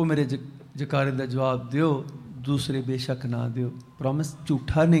 ਉਹ ਮੇਰੇ ਜੈਕਾਰੇ ਦਾ ਜਵਾਬ ਦਿਓ, ਦੂਸਰੇ ਬੇਸ਼ੱਕ ਨਾ ਦਿਓ। ਪ੍ਰੋਮਿਸ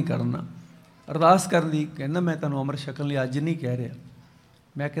ਝੂਠਾ ਨਹੀਂ ਕਰਨਾ। ਅਰਦਾਸ ਕਰਨ ਲਈ ਕਹਿੰਦਾ, ਮੈਂ ਤੁਹਾਨੂੰ ਅੰਮ੍ਰਿਤ ਛਕਣ ਲਈ ਅੱਜ ਨਹੀਂ ਕਹਿ ਰਿਹਾ,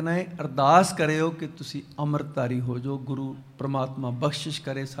 ਮੈਂ ਕਹਿੰਦਾ ਇਹ ਅਰਦਾਸ ਕਰਿਓ ਕਿ ਤੁਸੀਂ ਅੰਮ੍ਰਿਤਧਾਰੀ ਹੋ ਜਾਓ, ਗੁਰੂ ਪ੍ਰਮਾਤਮਾ ਬਖਸ਼ਿਸ਼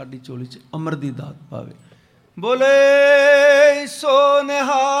ਕਰੇ, ਸਾਡੀ ਝੋਲੀ 'ਚ ਅੰਮ੍ਰਿਤ ਦੀ ਦਾਤ ਪਾਵੇ। ਬੋਲੇ ਸੋ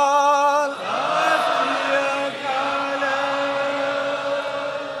ਨਿਹਾਲ।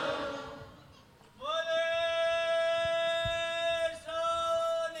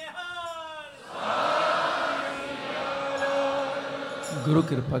 ਗੁਰੂ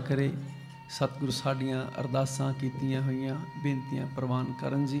ਕਿਰਪਾ ਕਰੇ, ਸਤਿਗੁਰੂ ਸਾਡੀਆਂ ਅਰਦਾਸਾਂ ਕੀਤੀਆਂ ਹੋਈਆਂ ਬੇਨਤੀਆਂ ਪ੍ਰਵਾਨ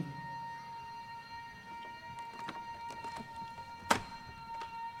ਕਰਨ ਜੀ।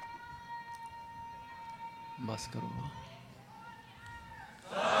 ਬਸ ਕਰੋ।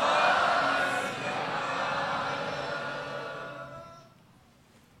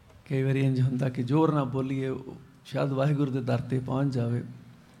 ਕਈ ਵਾਰੀ ਇੰਝ ਹੁੰਦਾ ਕਿ ਜ਼ੋਰ ਨਾ ਬੋਲੀਏ, ਸ਼ਾਇਦ ਵਾਹਿਗੁਰੂ ਦੇ ਦਰ 'ਤੇ ਪਹੁੰਚ ਜਾਵੇ।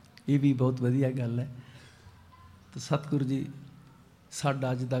 ਇਹ ਵੀ ਬਹੁਤ ਵਧੀਆ ਗੱਲ ਹੈ। ਤਾਂ ਸਤਿਗੁਰੂ ਜੀ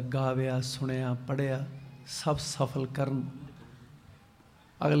ਸਾਡਾ ਅੱਜ ਦਾ ਗਾਵਿਆ, ਸੁਣਿਆ, ਪੜ੍ਹਿਆ ਸਭ ਸਫਲ ਕਰਨ।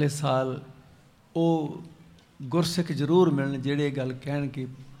 ਅਗਲੇ ਸਾਲ ਉਹ ਗੁਰਸਿੱਖ ਜ਼ਰੂਰ ਮਿਲਣ ਜਿਹੜੇ ਇਹ ਗੱਲ ਕਹਿਣ ਕਿ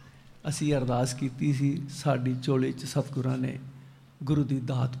ਅਸੀਂ ਅਰਦਾਸ ਕੀਤੀ ਸੀ, ਸਾਡੀ ਝੋਲੀ 'ਚ ਸਤਿਗੁਰਾਂ ਨੇ ਗੁਰੂ ਦੀ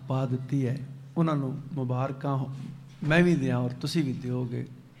ਦਾਤ ਪਾ ਦਿੱਤੀ ਹੈ। ਉਹਨਾਂ ਨੂੰ ਮੁਬਾਰਕਾਂ ਮੈਂ ਵੀ ਦਿਆਂ ਔਰ ਤੁਸੀਂ ਵੀ ਦਿਓਗੇ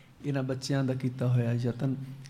ਇਹਨਾਂ ਬੱਚਿਆਂ ਦਾ ਕੀਤਾ ਹੋਇਆ ਯਤਨ।